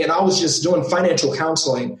with me, and I was just doing financial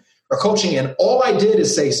counseling or coaching, and all I did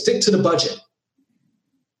is say, stick to the budget,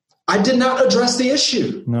 I did not address the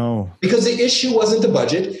issue. No. Because the issue wasn't the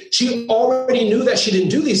budget. She already knew that she didn't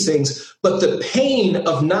do these things, but the pain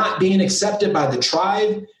of not being accepted by the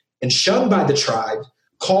tribe and shunned by the tribe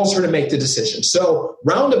caused her to make the decision. So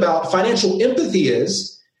roundabout, financial empathy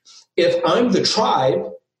is, if I'm the tribe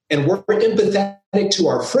and we're empathetic to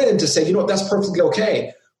our friend to say, you know what, that's perfectly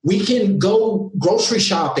okay. We can go grocery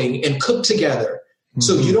shopping and cook together. Mm-hmm.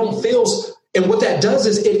 So you don't feel, and what that does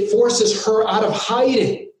is it forces her out of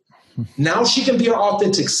hiding. Now she can be her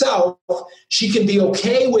authentic self. She can be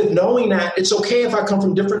okay with knowing that it's okay if I come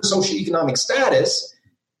from different socioeconomic status.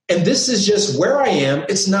 And this is just where I am.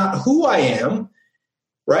 It's not who I am,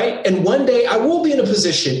 right? And one day I will be in a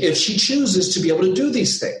position, if she chooses, to be able to do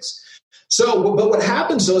these things. So, but what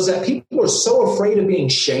happens though is that people are so afraid of being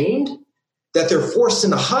shamed that they're forced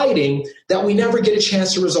into hiding that we never get a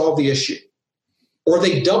chance to resolve the issue. Or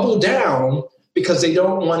they double down because they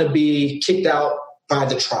don't want to be kicked out by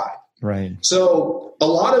the tribe. Right. So a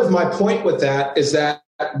lot of my point with that is that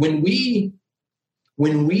when we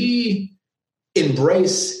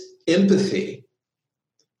embrace empathy,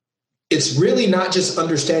 it's really not just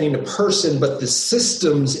understanding the person, but the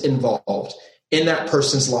systems involved in that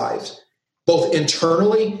person's lives, both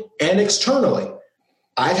internally and externally.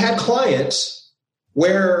 I've had clients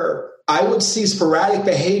where I would see sporadic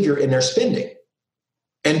behavior in their spending.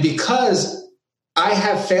 And because I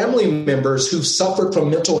have family members who've suffered from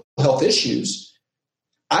mental health issues,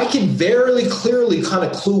 I can very clearly kind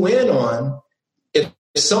of clue in on if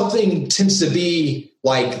something tends to be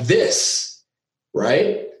like this,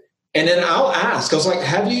 right? And then I'll ask, I was like,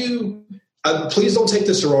 have you, please don't take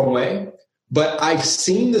this the wrong way, but I've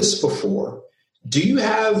seen this before. Do you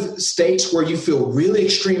have states where you feel really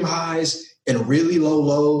extreme highs and really low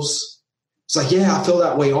lows? It's like, yeah, I feel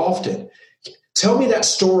that way often. Tell me that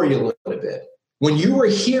story a little bit. When you were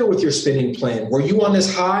here with your spending plan, were you on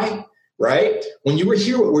this high, right? When you were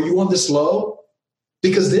here, were you on this low?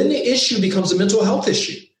 Because then the issue becomes a mental health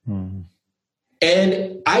issue. Mm-hmm.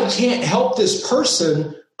 And I can't help this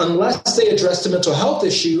person unless they address the mental health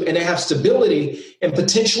issue and they have stability and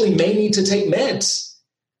potentially may need to take meds,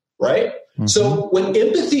 right? Mm-hmm. So what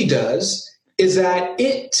empathy does is that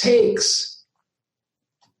it takes,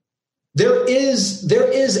 there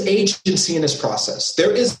is agency in this process.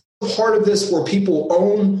 There is part of this where people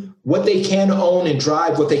own what they can own and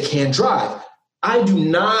drive what they can drive. I do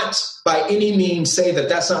not by any means say that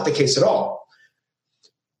that's not the case at all.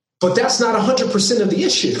 But that's not 100% of the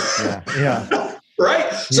issue. Yeah.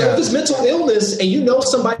 Right? So if it's mental illness and you know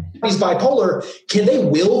somebody's bipolar, can they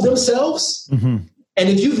will themselves? Mm-hmm. And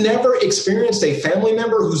if you've never experienced a family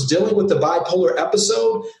member who's dealing with the bipolar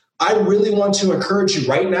episode, I really want to encourage you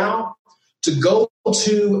right now to go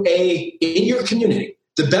to in your community.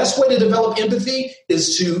 The best way to develop empathy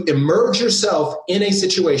is to immerse yourself in a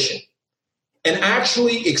situation and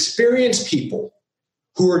actually experience people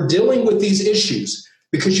who are dealing with these issues,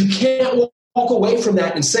 because you can't walk away from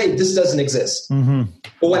that and say, this doesn't exist. Mm-hmm.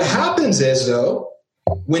 But what happens is, though,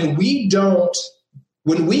 when we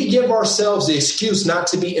give ourselves the excuse not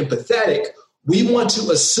to be empathetic, we want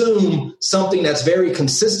to assume something that's very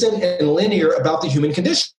consistent and linear about the human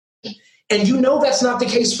condition. And you know that's not the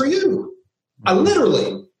case for you. I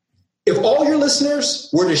literally, if all your listeners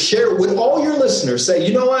were to share, would all your listeners say,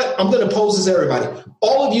 you know what, I'm going to pose this to everybody.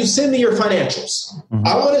 All of you, send me your financials. Mm-hmm.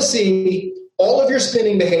 I want to see all of your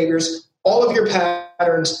spending behaviors, all of your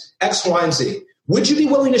patterns, X, Y, and Z. Would you be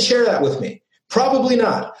willing to share that with me? Probably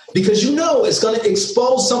not, because you know it's going to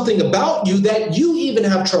expose something about you that you even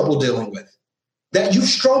have trouble dealing with, that you've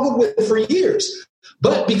struggled with for years.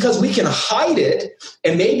 But because we can hide it,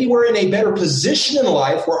 and maybe we're in a better position in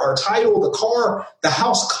life where our title, the car, the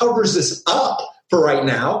house covers this up for right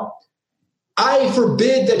now, I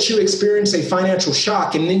forbid that you experience a financial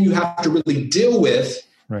shock and then you have to really deal with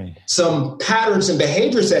some patterns and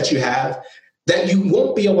behaviors that you have that you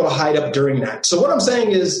won't be able to hide up during that. So what I'm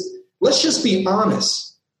saying is, let's just be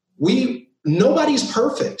honest. Nobody's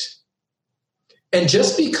perfect. And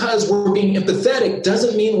just because we're being empathetic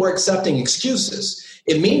doesn't mean we're accepting excuses.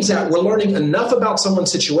 It means that we're learning enough about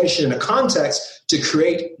someone's situation in a context to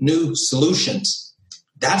create new solutions.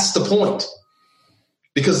 That's the point.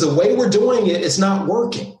 Because the way we're doing it is not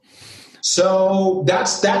working. So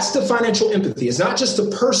that's the financial empathy. It's not just the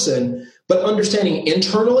person, but understanding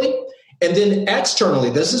internally and then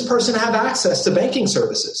externally. Does this person have access to banking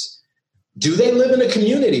services? Do they live in a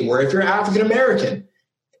community where, if you're African American,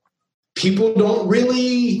 people don't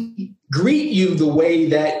really greet you the way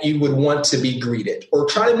that you would want to be greeted, or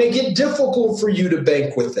try to make it difficult for you to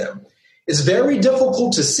bank with them. It's very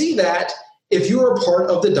difficult to see that if you're a part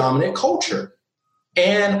of the dominant culture.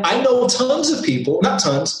 And I know tons of people, not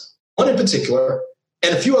tons, one in particular,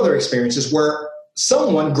 and a few other experiences where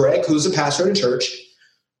someone, Greg, who's a pastor at a church,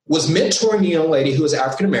 was mentoring a young lady who was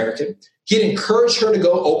African-American. He had encouraged her to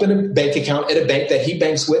go open a bank account at a bank that he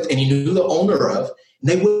banks with and he knew the owner of, and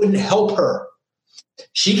they wouldn't help her.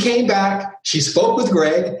 She came back, she spoke with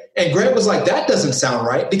Greg, and Greg was like, that doesn't sound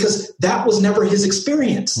right, because that was never his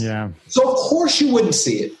experience. Yeah. So of course you wouldn't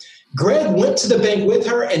see it. Greg went to the bank with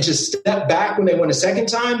her and just stepped back when they went a second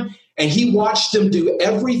time, and he watched them do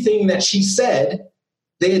everything that she said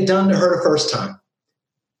they had done to her the first time.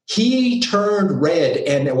 He turned red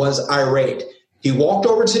and was irate. He walked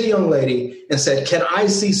over to the young lady and said, can I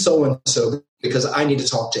see so-and-so, because I need to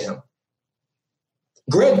talk to him.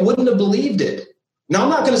 Greg wouldn't have believed it. Now, I'm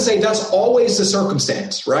not going to say that's always the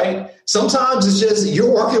circumstance, right? Sometimes it's just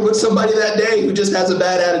you're working with somebody that day who just has a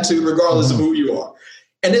bad attitude regardless of who you are.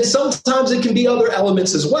 And then sometimes it can be other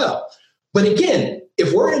elements as well. But again,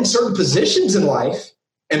 if we're in certain positions in life,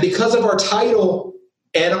 and because of our title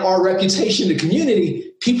and our reputation in the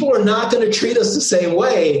community, people are not going to treat us the same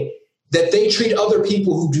way that they treat other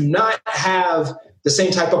people who do not have the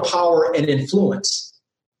same type of power and influence,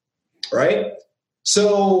 right?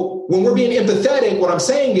 So when we're being empathetic, what I'm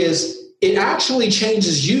saying is it actually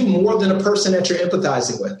changes you more than a person that you're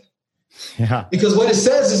empathizing with. Yeah. Because what it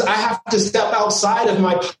says is I have to step outside of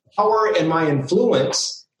my power and my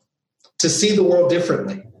influence to see the world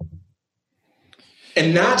differently.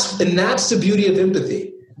 And that's the beauty of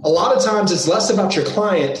empathy. A lot of times it's less about your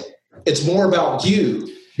client, it's more about you.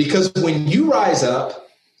 Because when you rise up,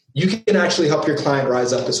 you can actually help your client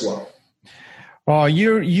rise up as well. Oh,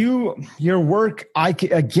 your work,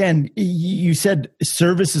 you said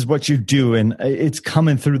service is what you do, and it's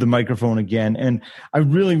coming through the microphone again. And I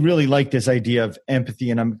really, really like this idea of empathy,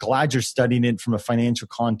 and I'm glad you're studying it from a financial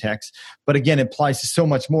context. But again, it applies to so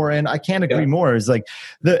much more, and I can't agree more. It's like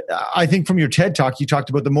I think from your TED Talk, you talked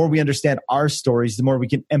about the more we understand our stories, the more we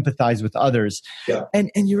can empathize with others. Yeah. And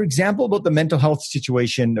your example about the mental health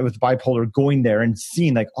situation with bipolar, going there and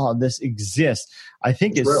seeing like, oh, this exists, I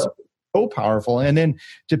think is so powerful. And then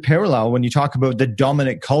to parallel, when you talk about the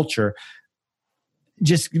dominant culture,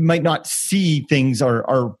 just might not see things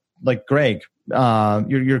are like Greg.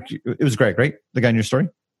 It was Greg, right? The guy in your story?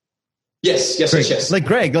 Yes. Like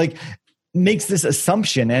Greg, makes this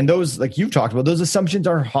assumption, and those, like you've talked about, those assumptions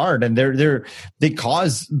are hard, and they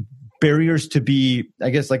cause barriers to be, I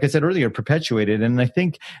guess, like I said earlier, perpetuated. And I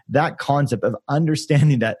think that concept of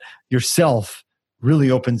understanding that yourself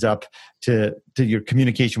really opens up to your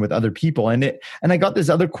communication with other people. And I got this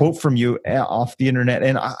other quote from you off the internet,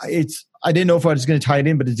 and I didn't know if I was going to tie it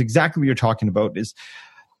in, but it's exactly what you're talking about. Is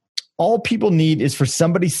all people need is for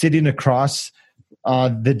somebody sitting across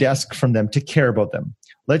the desk from them to care about them.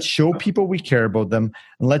 Let's show people we care about them,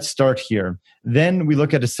 and let's start here. Then we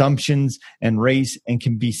look at assumptions and race and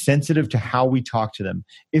can be sensitive to how we talk to them.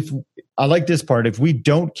 I like this part. If we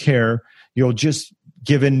don't care, you'll just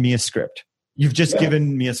given me a script. You've just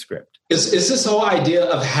given me a script. Is this whole idea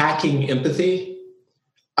of hacking empathy?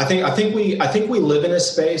 I think we live in a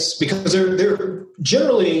space because there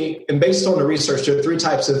generally, and based on the research, there are three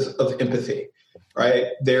types of empathy, right?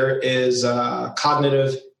 There is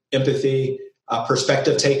cognitive empathy,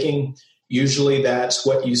 perspective taking. Usually that's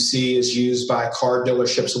what you see is used by car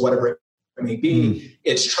dealerships or whatever it may be.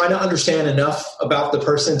 It's trying to understand enough about the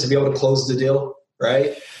person to be able to close the deal,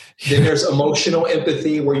 right? Then there's emotional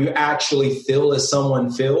empathy where you actually feel as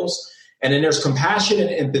someone feels. And then there's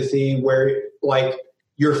compassionate empathy where like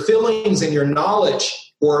your feelings and your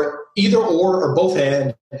knowledge or either or both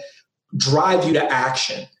and drive you to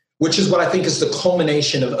action, which is what I think is the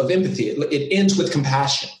culmination of empathy. It ends with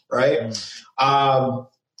compassion, right?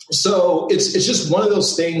 So it's just one of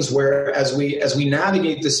those things where as we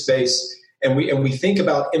navigate this space and we think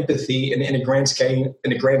about empathy in a grand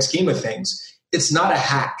scheme of things, it's not a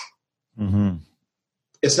hack. Mm-hmm.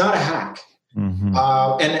 It's not a hack. Mm-hmm.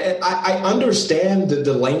 And I understand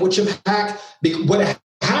the language of hack. What a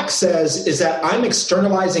hack says is that I'm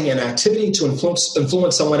externalizing an activity to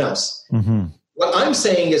influence someone else. Mm-hmm. What I'm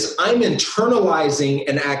saying is I'm internalizing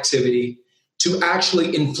an activity to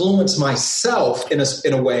actually influence myself in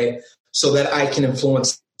a way so that I can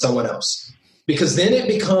influence someone else. Because then it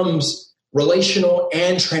becomes relational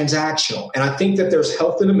and transactional. And I think that there's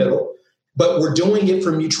health in the middle, but we're doing it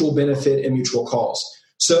for mutual benefit and mutual cause.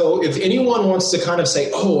 So if anyone wants to kind of say,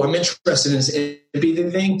 oh, I'm interested in this empathy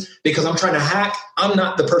thing because I'm trying to hack, I'm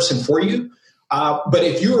not the person for you. But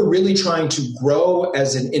if you're really trying to grow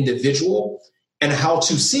as an individual and how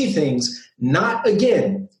to see things, not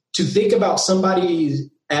again, to think about somebody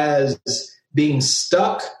as being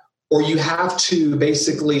stuck, or you have to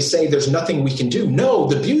basically say there's nothing we can do. No,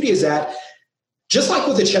 the beauty is that just like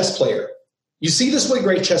with a chess player, you see this with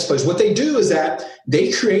great chess players. What they do is that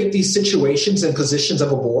they create these situations and positions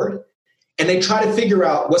of a board, and they try to figure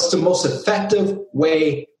out what's the most effective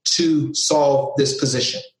way to solve this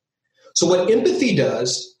position. So what empathy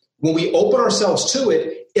does, when we open ourselves to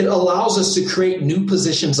it, it allows us to create new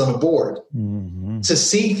positions on a board, to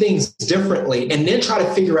see things differently, and then try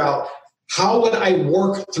to figure out, how would I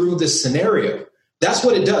work through this scenario? That's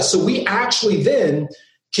what it does. So we actually then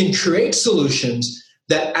can create solutions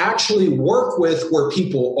that actually work with where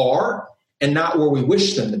people are and not where we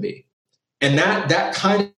wish them to be. And that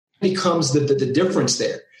kind of becomes the difference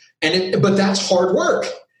there. But that's hard work.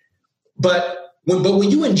 But when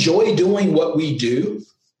you enjoy doing what we do,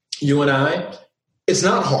 you and I, it's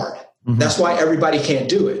not hard. That's why everybody can't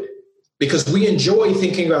do it, because we enjoy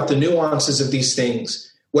thinking about the nuances of these things.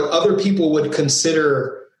 What other people would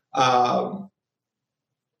consider the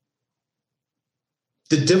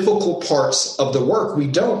difficult parts of the work, we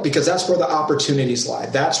don't, because that's where the opportunities lie.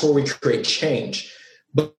 That's where we create change.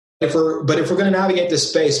 But if we're going to navigate this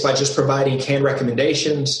space by just providing canned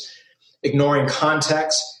recommendations, ignoring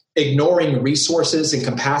context, ignoring resources and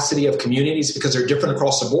capacity of communities because they're different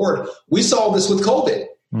across the board, we saw this with COVID.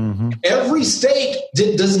 Every state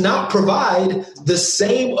does not provide the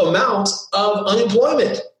same amount of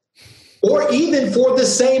unemployment, or even for the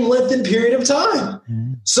same length and period of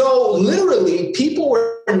time. So literally, people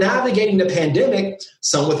were navigating the pandemic,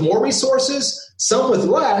 some with more resources, some with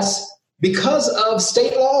less, because of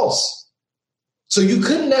state laws. So you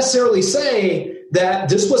couldn't necessarily say that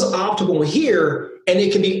this was optimal here and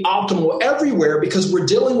it can be optimal everywhere, because we're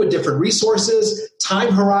dealing with different resources,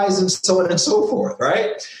 time horizons, so on and so forth,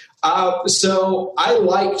 right? So I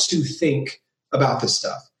like to think about this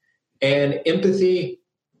stuff. And empathy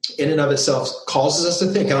in and of itself causes us to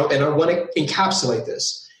think. And I want to encapsulate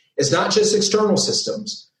this. It's not just external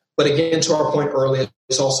systems, but again, to our point earlier,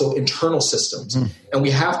 it's also internal systems. And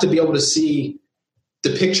we have to be able to see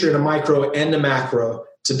the picture in the micro and the macro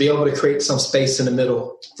to be able to create some space in the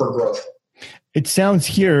middle for growth. It sounds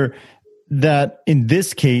here that in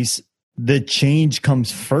this case, the change comes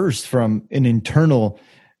first from an internal,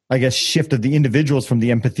 I guess, shift of the individuals from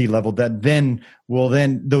the empathy level that then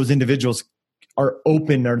those individuals are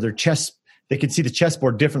open, or they can see the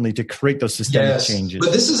chessboard differently to create those systemic changes.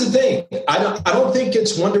 But this is the thing. I don't think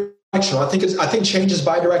it's one directional. I think change is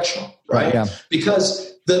bidirectional, right? Yeah. Because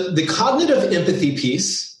the cognitive empathy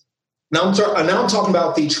piece, now I'm talking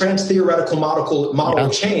about the trans-theoretical model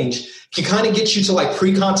of change, can kind of get you to like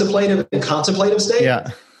pre-contemplative and contemplative state. Yeah.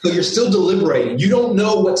 So you're still deliberating. You don't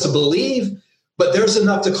know what to believe, but there's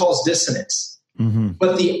enough to cause dissonance.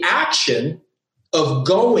 But the action of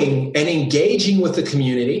going and engaging with the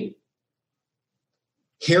community,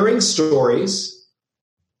 hearing stories,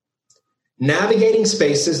 navigating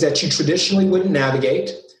spaces that you traditionally wouldn't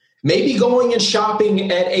navigate, maybe going and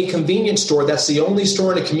shopping at a convenience store that's the only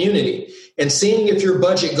store in a community, and seeing if your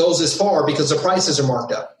budget goes as far because the prices are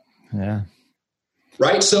marked up. Yeah.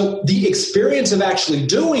 Right? So the experience of actually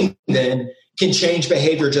doing then can change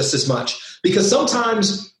behavior just as much, because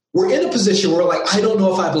sometimes we're in a position where we're like, I don't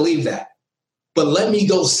know if I believe that, but let me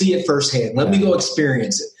go see it firsthand. Let me go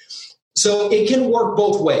experience it. So it can work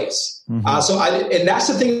both ways. And that's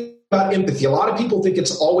the thing about empathy. A lot of people think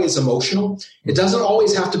it's always emotional. It doesn't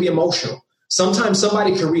always have to be emotional. Sometimes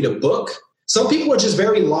somebody can read a book. Some people are just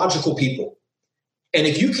very logical people. And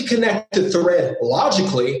if you can connect the thread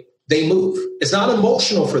logically, they move. It's not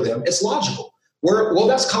emotional for them. It's logical. Well,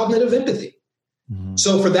 that's cognitive empathy.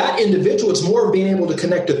 So for that individual, it's more of being able to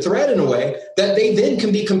connect a thread in a way that they then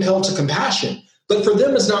can be compelled to compassion. But for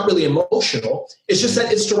them, it's not really emotional. It's just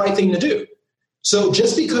that it's the right thing to do. So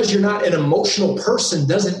just because you're not an emotional person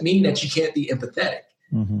doesn't mean that you can't be empathetic.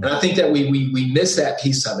 And I think that we miss that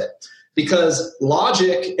piece of it, because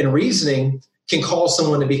logic and reasoning can cause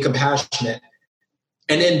someone to be compassionate.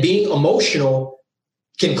 And then being emotional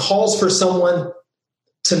can cause for someone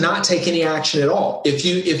to not take any action at all. If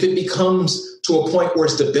it becomes to a point where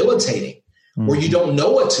it's debilitating, where you don't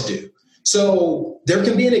know what to do. So there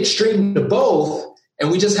can be an extreme to both,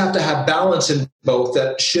 and we just have to have balance in both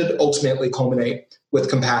that should ultimately culminate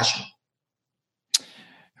with compassion.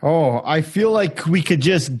 Oh, I feel like we could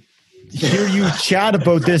just hear you chat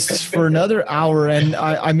about this for another hour. And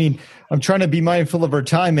I mean, I'm trying to be mindful of our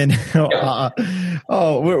time, and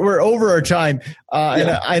we're over our time.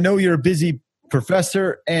 And I know you're a busy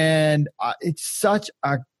professor, and it's such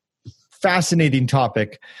a fascinating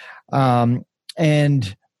topic.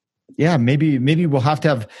 And yeah, maybe we'll have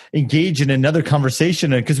to engage in another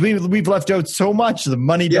conversation because we've left out so much, the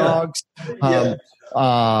money dogs,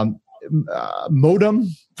 Modem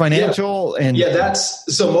Financial.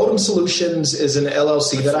 So Modem Solutions is an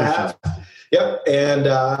LLC that I have. Yep. And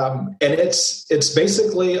it's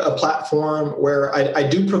basically a platform where I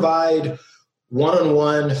do provide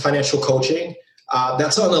one-on-one financial coaching.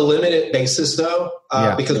 That's on a limited basis though,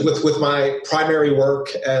 because with my primary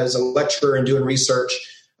work as a lecturer and doing research,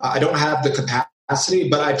 I don't have the capacity,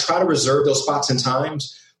 but I try to reserve those spots and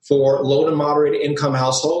times for low and moderate income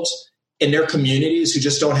households in their communities who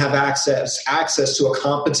just don't have access to a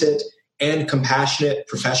competent and compassionate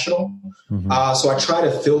professional. So I try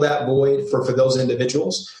to fill that void for those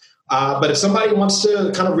individuals. But if somebody wants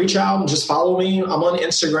to kind of reach out and just follow me, I'm on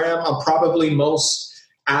Instagram. I'm probably most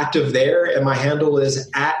active there. And my handle is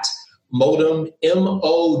at Modem,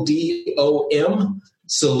 MODOM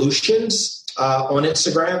Solutions on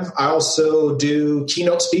Instagram. I also do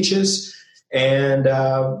keynote speeches and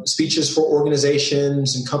speeches for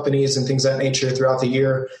organizations and companies and things of that nature throughout the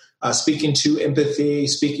year, speaking to empathy,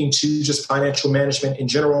 speaking to just financial management in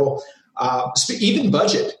general, even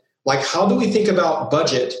budget. Like, how do we think about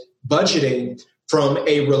budgeting from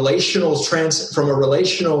a relational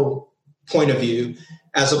point of view,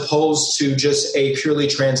 as opposed to just a purely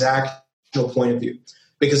transactional point of view?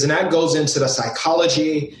 Because then that goes into the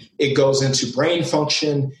psychology, it goes into brain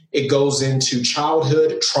function, it goes into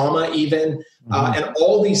childhood trauma even, and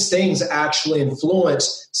all these things actually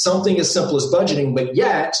influence something as simple as budgeting, but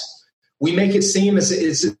yet we make it seem as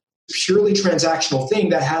it's a purely transactional thing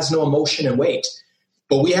that has no emotion and weight.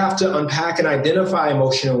 But we have to unpack and identify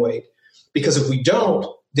emotion and weight, because if we don't,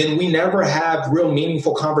 then we never have real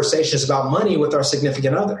meaningful conversations about money with our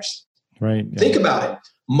significant others. Right. Yeah. Think about it.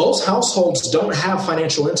 Most households don't have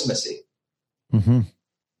financial intimacy.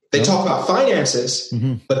 They talk about finances,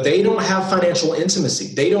 but they don't have financial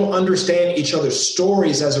intimacy. They don't understand each other's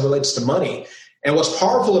stories as it relates to money. And what's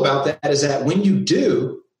powerful about that is that when you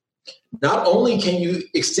do, not only can you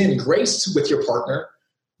extend grace with your partner,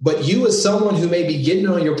 but you as someone who may be getting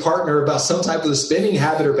on your partner about some type of spending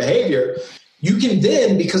habit or behavior, you can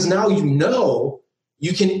then, because now you know,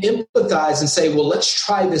 you can empathize and say, well, let's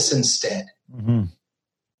try this instead.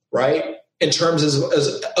 Right? In terms of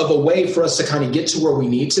a way for us to kind of get to where we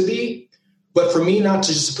need to be. But for me not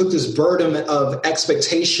to just put this burden of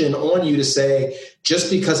expectation on you to say,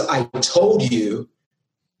 just because I told you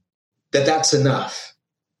that that's enough.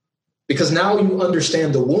 Because now you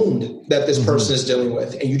understand the wound that this person is dealing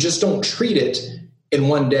with, and you just don't treat it in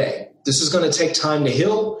one day. This is going to take time to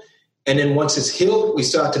heal. And then once it's healed, we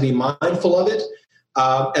still have to be mindful of it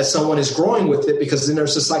as someone is growing with it, because then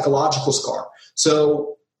there's a psychological scar.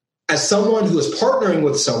 So as someone who is partnering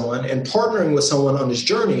with someone on this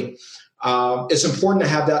journey, it's important to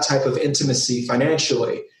have that type of intimacy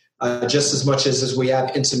financially, just as much as we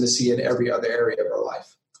have intimacy in every other area of our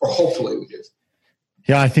life, or hopefully we do.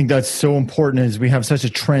 Yeah, I think that's so important, as we have such a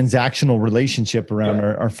transactional relationship around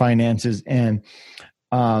our finances. And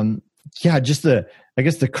just the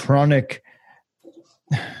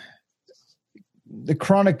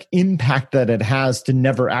chronic impact that it has to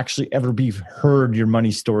never actually ever be heard your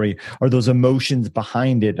money story, or those emotions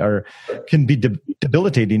behind it can be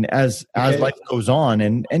debilitating as life goes on.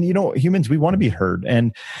 And humans, we want to be heard.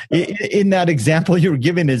 And in that example you were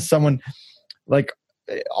giving, is someone like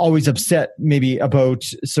always upset maybe about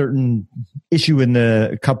certain issue in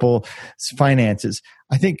the couple's finances.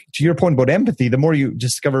 I think to your point about empathy, the more you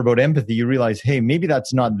discover about empathy, you realize, hey, maybe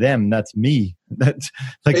that's not them, that's me. That's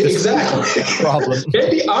like exactly problem.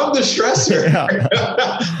 Maybe I'm the stressor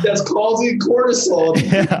that's causing cortisol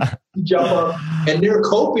to jump up, and they're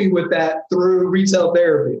coping with that through retail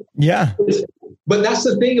therapy. Yeah, but that's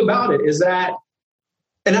the thing about it, is that,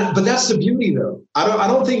 but that's the beauty though. I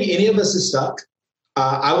don't think any of us is stuck.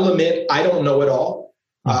 I will admit, I don't know it all.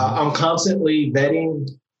 I'm constantly vetting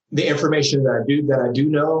the information that I do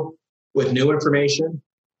know with new information.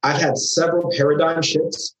 I've had several paradigm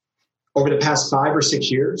shifts over the past 5 or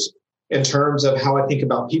 6 years in terms of how I think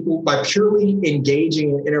about people, by purely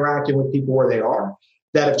engaging and interacting with people where they are,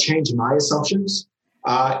 that have changed my assumptions.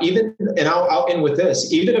 I'll end with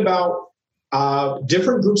this, even about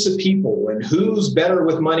different groups of people and who's better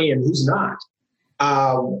with money and who's not.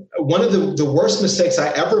 One of the worst mistakes I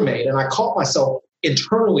ever made, and I caught myself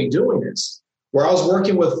internally doing this, where I was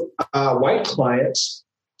working with white clients,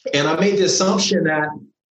 and I made the assumption that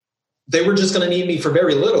they were just going to need me for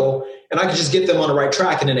very little, and I could just get them on the right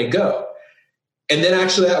track and then they go. And then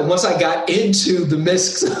actually, once I got into the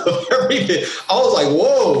mix of everything, I was like,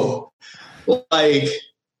 whoa, like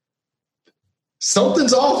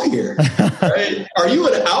something's off here. Right? Are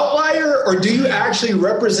you an outlier, or do you actually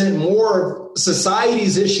represent more of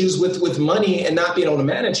society's issues with money and not being able to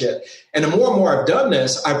manage it? And the more and more I've done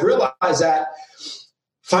this, I've realized that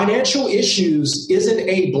financial issues isn't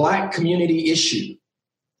a Black community issue.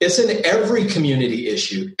 It's an every community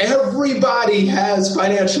issue. Everybody has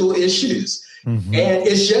financial issues. Mm-hmm. And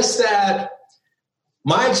it's just that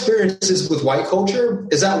my experiences with white culture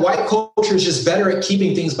is that white culture is just better at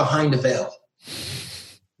keeping things behind a veil.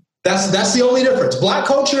 That's the only difference. Black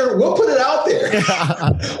culture, we'll put it out there.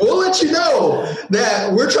 We'll let you know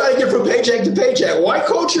that we're trying to get from paycheck to paycheck. White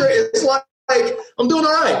culture is like, I'm doing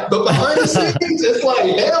all right. But behind the scenes, it's like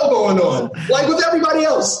hell going on, like with everybody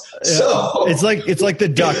else. Yeah. So it's like the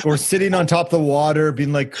duck. We're sitting on top of the water,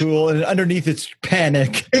 being like cool, and underneath it's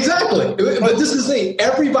panic. Exactly. But this is the thing.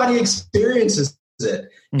 Everybody experiences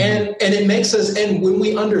it. Mm-hmm. And it makes us, and when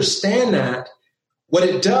we understand that, what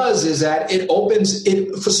it does is that it opens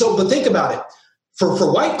it. But think about it.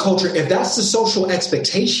 For white culture, if that's the social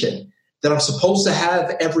expectation that I'm supposed to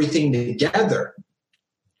have everything together,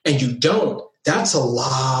 and you don't, that's a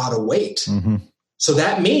lot of weight. Mm-hmm. So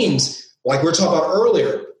that means, like we were talking about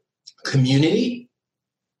earlier, community,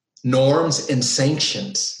 norms, and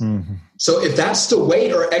sanctions. Mm-hmm. So if that's the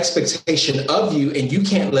weight or expectation of you and you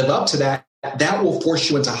can't live up to that, that will force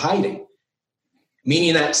you into hiding.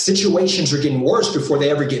 Meaning that situations are getting worse before they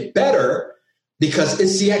ever get better, because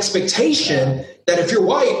it's the expectation that if you're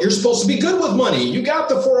white, you're supposed to be good with money. You got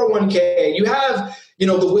the 401k, you have,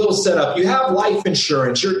 the wheels set up, you have life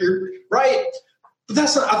insurance, you're right. But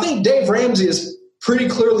that's not, I think Dave Ramsey has pretty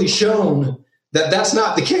clearly shown that that's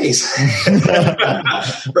not the case.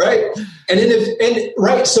 Right.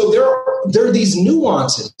 So there are these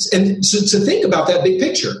nuances. And so to think about that big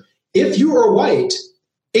picture, if you are white,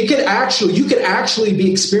 you could actually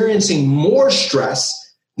be experiencing more stress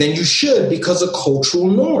than you should because of cultural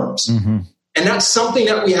norms. Mm-hmm. And that's something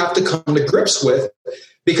that we have to come to grips with,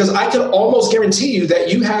 because I can almost guarantee you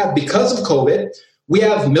that you have, because of COVID, we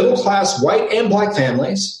have middle-class white and Black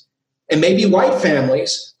families, and maybe white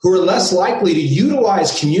families who are less likely to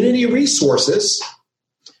utilize community resources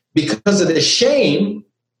because of the shame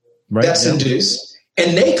that's induced.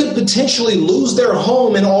 And they could potentially lose their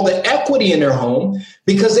home and all the equity in their home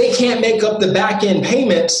because they can't make up the back end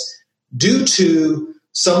payments due to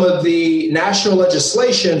some of the national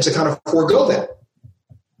legislation to kind of forego that.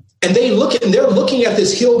 And they're looking at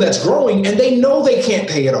this hill that's growing, and they know they can't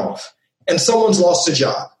pay it off. And someone's lost a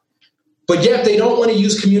job. But yet they don't want to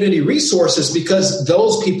use community resources because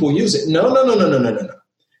those people use it. No.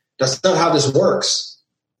 That's not how this works.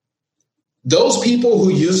 Those people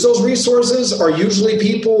who use those resources are usually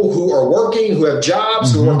people who are working, who have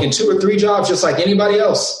jobs, mm-hmm. who are working 2 or 3 jobs, just like anybody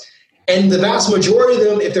else. And the vast majority of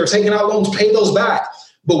them, if they're taking out loans, pay those back.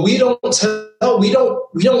 But we don't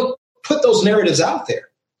put those narratives out there.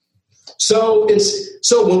 So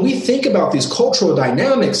when we think about these cultural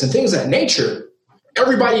dynamics and things of that nature,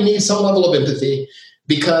 everybody needs some level of empathy,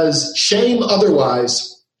 because shame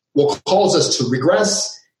otherwise will cause us to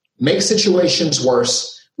regress, make situations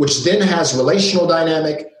worse, which then has relational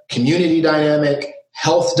dynamic, community dynamic,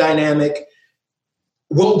 health dynamic,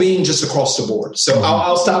 well-being just across the board. So mm-hmm.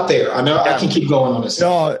 I'll stop there. I know I can keep going on this.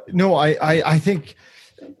 No, I think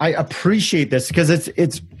I appreciate this, because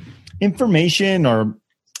it's information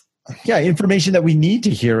information that we need to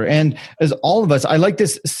hear. And as all of us, I like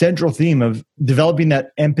this central theme of developing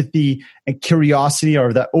that empathy and curiosity,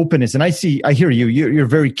 or that openness. And I hear you. You're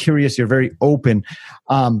very curious. You're very open.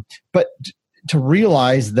 But to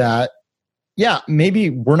realize that,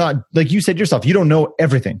 maybe we're not, like you said yourself, you don't know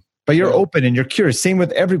everything, but you're open and you're curious. Same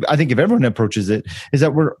with I think if everyone approaches it, is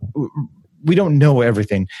that we don't know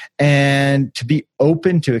everything. And to be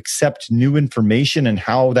open to accept new information and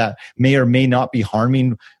how that may or may not be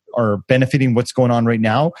harming or benefiting what's going on right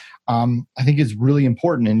now, I think is really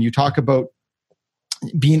important. And you talk about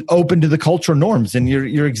being open to the cultural norms, and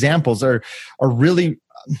your examples are really,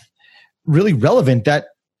 really relevant, that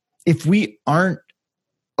if we aren't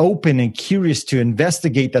open and curious to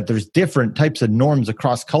investigate that there's different types of norms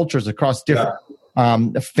across cultures, across different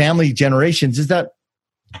family generations, is that,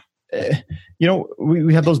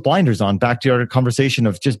 we have those blinders on. Back to our conversation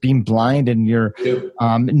of just being blind, and you're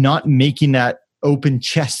not making that open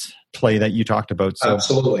chess play that you talked about. So,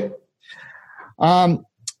 absolutely.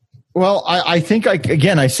 Well, I think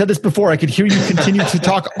I said this before, I could hear you continue to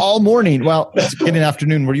talk all morning. Well, it's getting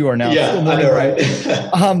afternoon where you are now. Yeah, I know, right?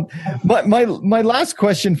 But my last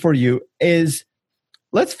question for you is,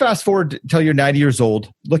 let's fast forward till you're 90 years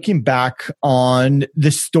old, looking back on the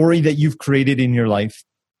story that you've created in your life.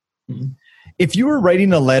 Mm-hmm. If you were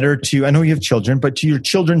writing a letter to, I know you have children, but to your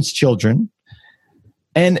children's children,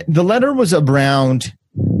 And the letter was around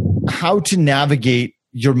how to navigate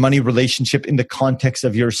your money relationship in the context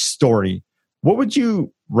of your story. What would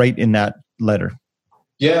you write in that letter?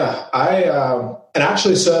 Yeah, and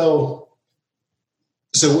actually,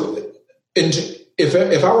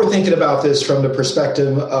 if I were thinking about this from the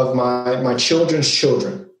perspective of my children's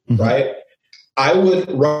children, right, I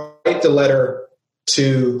would write the letter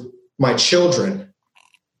to my children,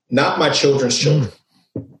 not my children's children.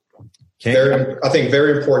 Okay. I think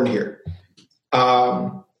very important here,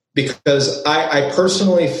 because I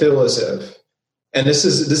personally feel as if, and this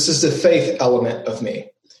is the faith element of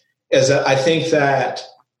me, is that I think that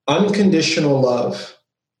unconditional love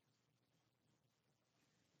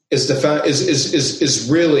is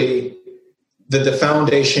really the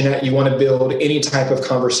foundation that you want to build any type of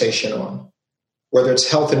conversation on, whether it's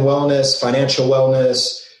health and wellness, financial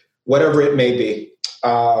wellness, whatever it may be.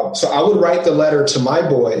 So I would write the letter to my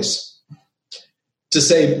boys to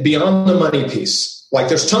say, beyond the money piece, like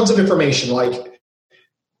there's tons of information, like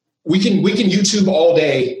we can YouTube all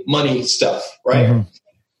day money stuff, right? Mm-hmm.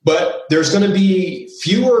 But there's going to be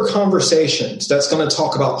fewer conversations that's going to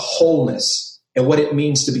talk about wholeness and what it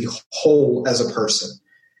means to be whole as a person.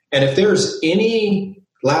 And if there's any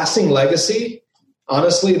lasting legacy,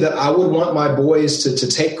 honestly, that I would want my boys to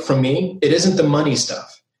take from me, it isn't the money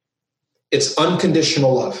stuff. It's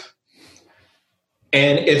unconditional love.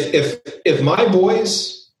 And if my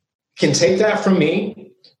boys can take that from me,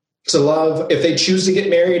 to love, if they choose to get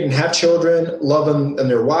married and have children, love them and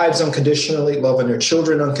their wives unconditionally, loving their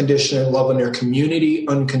children unconditionally, loving their community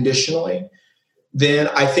unconditionally, then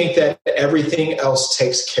I think that everything else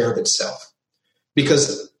takes care of itself.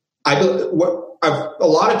 Because a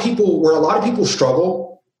lot of people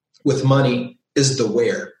struggle with money is the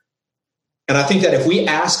where. And I think that if we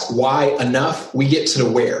ask why enough, we get to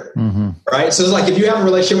the where, right? So it's like if you have a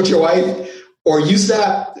relationship with your wife, or you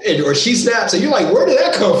snap, or she snaps, and you're like, where did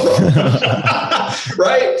that come from?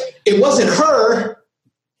 Right? It wasn't her.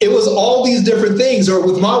 It was all these different things, or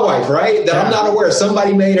with my wife, right? That I'm not aware.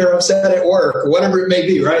 Somebody made her upset at work, or whatever it may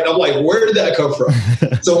be, right? I'm like, where did that come from?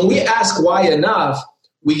 So when we ask why enough,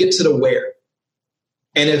 we get to the where.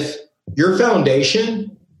 And if your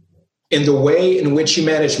foundation in the way in which you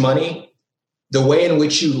manage money, the way in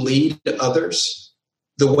which you lead others,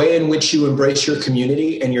 the way in which you embrace your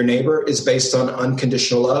community and your neighbor is based on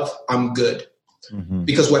unconditional love, I'm good. Mm-hmm.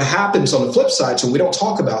 Because what happens on the flip side, so we don't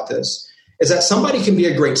talk about this, is that somebody can be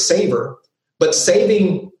a great saver, but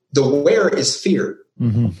saving the where is fear.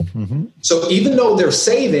 Mm-hmm. Mm-hmm. So even though they're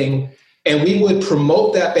saving, and we would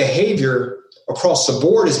promote that behavior across the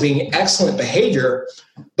board as being excellent behavior,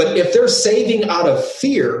 but if they're saving out of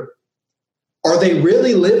fear, are they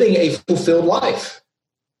really living a fulfilled life?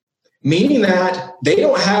 Meaning that they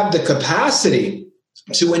don't have the capacity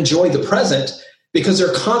to enjoy the present because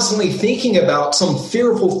they're constantly thinking about some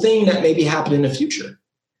fearful thing that may be happening in the future.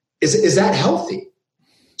 Is that healthy?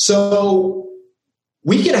 So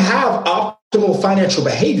we can have optimal financial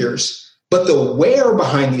behaviors, but the where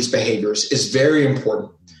behind these behaviors is very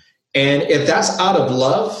important. And if that's out of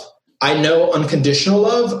love, I know unconditional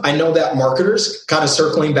love, I know that marketers, kind of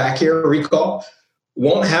circling back here, recall,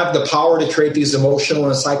 won't have the power to create these emotional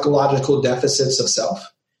and psychological deficits of self.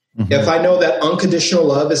 Mm-hmm. If I know that unconditional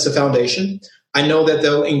love is the foundation, I know that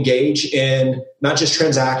they'll engage in not just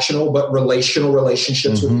transactional, but relational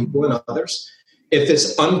relationships with people and others. If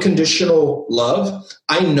it's unconditional love,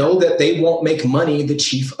 I know that they won't make money the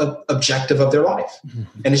chief objective of their life.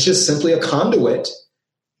 Mm-hmm. And it's just simply a conduit.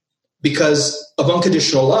 Because of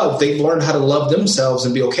unconditional love, they've learned how to love themselves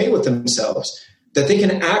and be okay with themselves, that they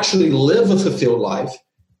can actually live a fulfilled life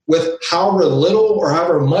with however little or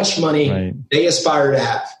however much money they aspire to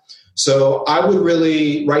have. So I would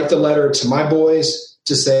really write the letter to my boys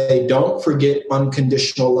to say, don't forget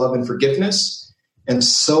unconditional love and forgiveness, and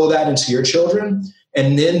sow that into your children,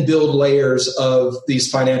 and then build layers of these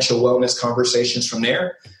financial wellness conversations from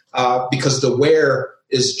there, because the where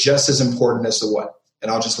is just as important as the what. And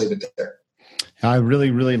I'll just leave it there. I really,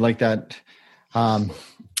 really like that.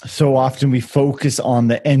 So often we focus on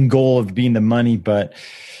the end goal of being the money, but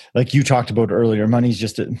like you talked about earlier, money's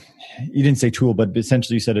just you didn't say tool, but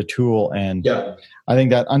essentially you said a tool. And I think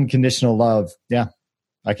that unconditional love,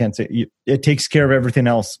 I can't say it takes care of everything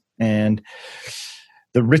else. And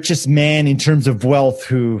the richest man in terms of wealth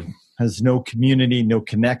who has no community, no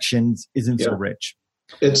connections, isn't so rich.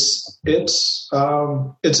 It's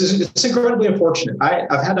incredibly unfortunate.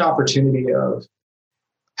 I've had the opportunity of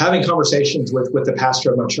having conversations with the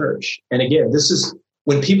pastor of my church. And again, this is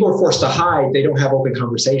when people are forced to hide, they don't have open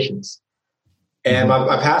conversations. And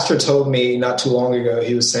my pastor told me not too long ago,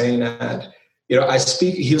 he was saying that,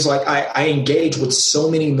 he was like, I engage with so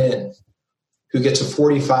many men who get to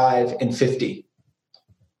 45 and 50,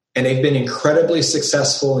 and they've been incredibly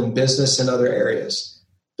successful in business and other areas,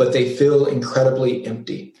 but they feel incredibly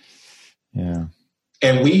empty. Yeah.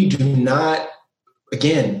 And we do not,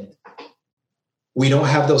 again, we don't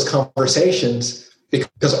have those conversations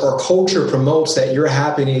because our culture promotes that your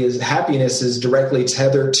happiness is directly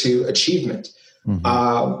tethered to achievement.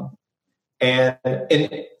 Mm-hmm. And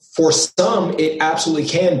for some, it absolutely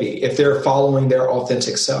can be if they're following their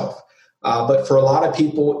authentic self. But for a lot of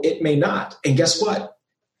people, it may not. And guess what?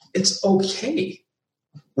 It's okay.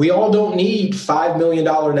 We all don't need $5 million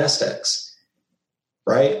nest eggs,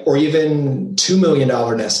 right? Or even $2 million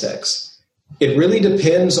nest eggs. It really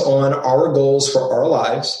depends on our goals for our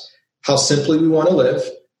lives, how simply we want to live,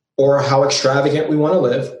 or how extravagant we want to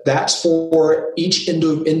live. That's for each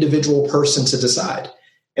individual person to decide.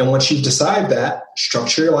 And once you decide that,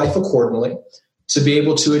 structure your life accordingly to be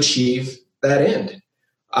able to achieve that end.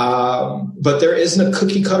 But there isn't a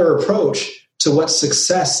cookie cutter approach to what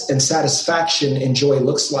success and satisfaction and joy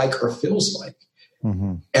looks like or feels like.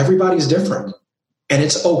 Mm-hmm. Everybody's different, and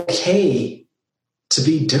it's okay to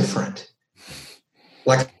be different.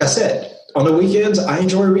 Like I said, on the weekends, I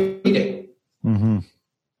enjoy reading. Mm-hmm.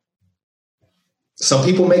 Some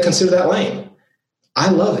people may consider that lame. I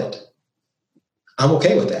love it. I'm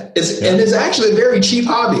okay with that. And it's actually a very cheap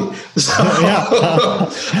hobby. So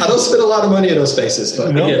I don't spend a lot of money in those spaces,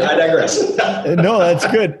 but again, I digress. No, that's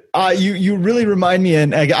good. You really remind me,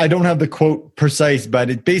 and I don't have the quote precise,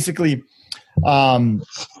 but it basically,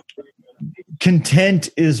 content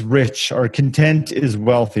is rich or content is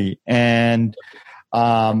wealthy. And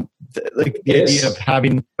like the idea of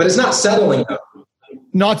having, but it's not settling though.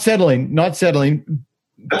 Not settling,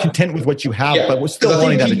 content with what you have, but we're still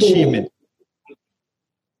wanting that achievement.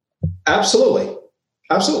 Absolutely.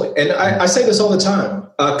 And I say this all the time.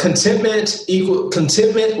 Contentment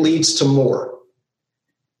leads to more.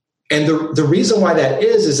 And the reason why that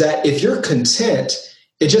is that if you're content,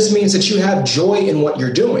 it just means that you have joy in what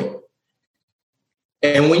you're doing.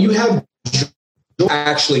 And when you have joy, you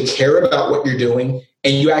actually care about what you're doing,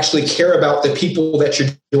 and you actually care about the people that you're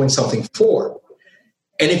doing something for.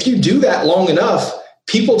 And if you do that long enough,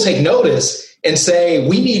 people take notice and say,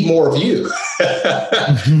 we need more of you,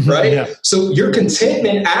 right? Yeah. So your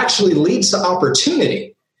contentment actually leads to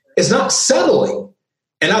opportunity. It's not settling.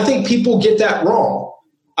 And I think people get that wrong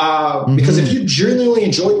because if you genuinely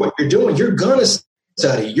enjoy what you're doing, you're going to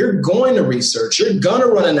study, you're going to research, you're going to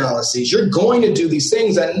run analyses, you're going to do these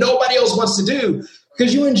things that nobody else wants to do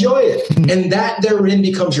because you enjoy it. And that therein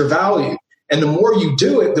becomes your value. And the more you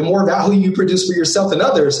do it, the more value you produce for yourself and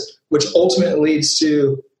others, which ultimately leads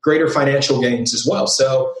to greater financial gains as well.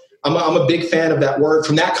 So I'm a big fan of that word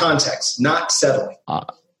from that context, not settling.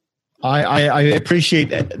 I appreciate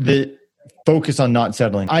the focus on not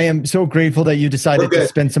settling. I am so grateful that you decided to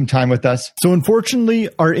spend some time with us. So unfortunately,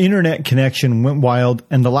 our internet connection went wild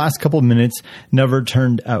and the last couple of minutes never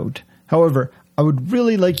turned out. However, I would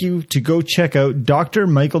really like you to go check out Dr.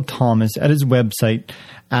 Michael Thomas at his website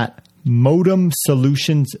at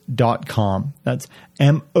modumsolutions.com. That's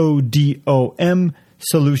MODOM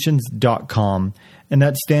solutions.com. And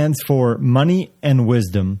that stands for money and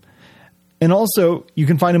wisdom. And also you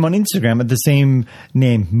can find him on Instagram at the same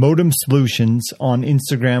name, Modum Solutions on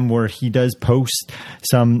Instagram, where he does post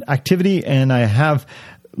some activity, and I have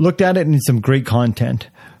looked at it and it's some great content.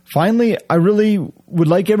 Finally, I really would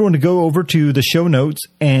like everyone to go over to the show notes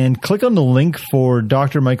and click on the link for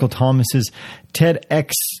Dr. Michael Thomas's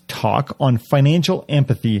TEDx talk on financial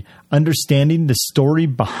empathy, understanding the story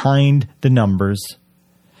behind the numbers.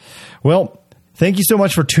 Well, thank you so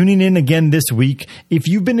much for tuning in again this week. If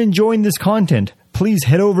you've been enjoying this content, please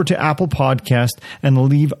head over to Apple Podcast and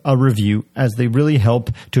leave a review, as they really help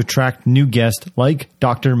to attract new guests like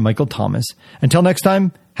Dr. Michael Thomas. Until next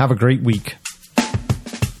time, have a great week.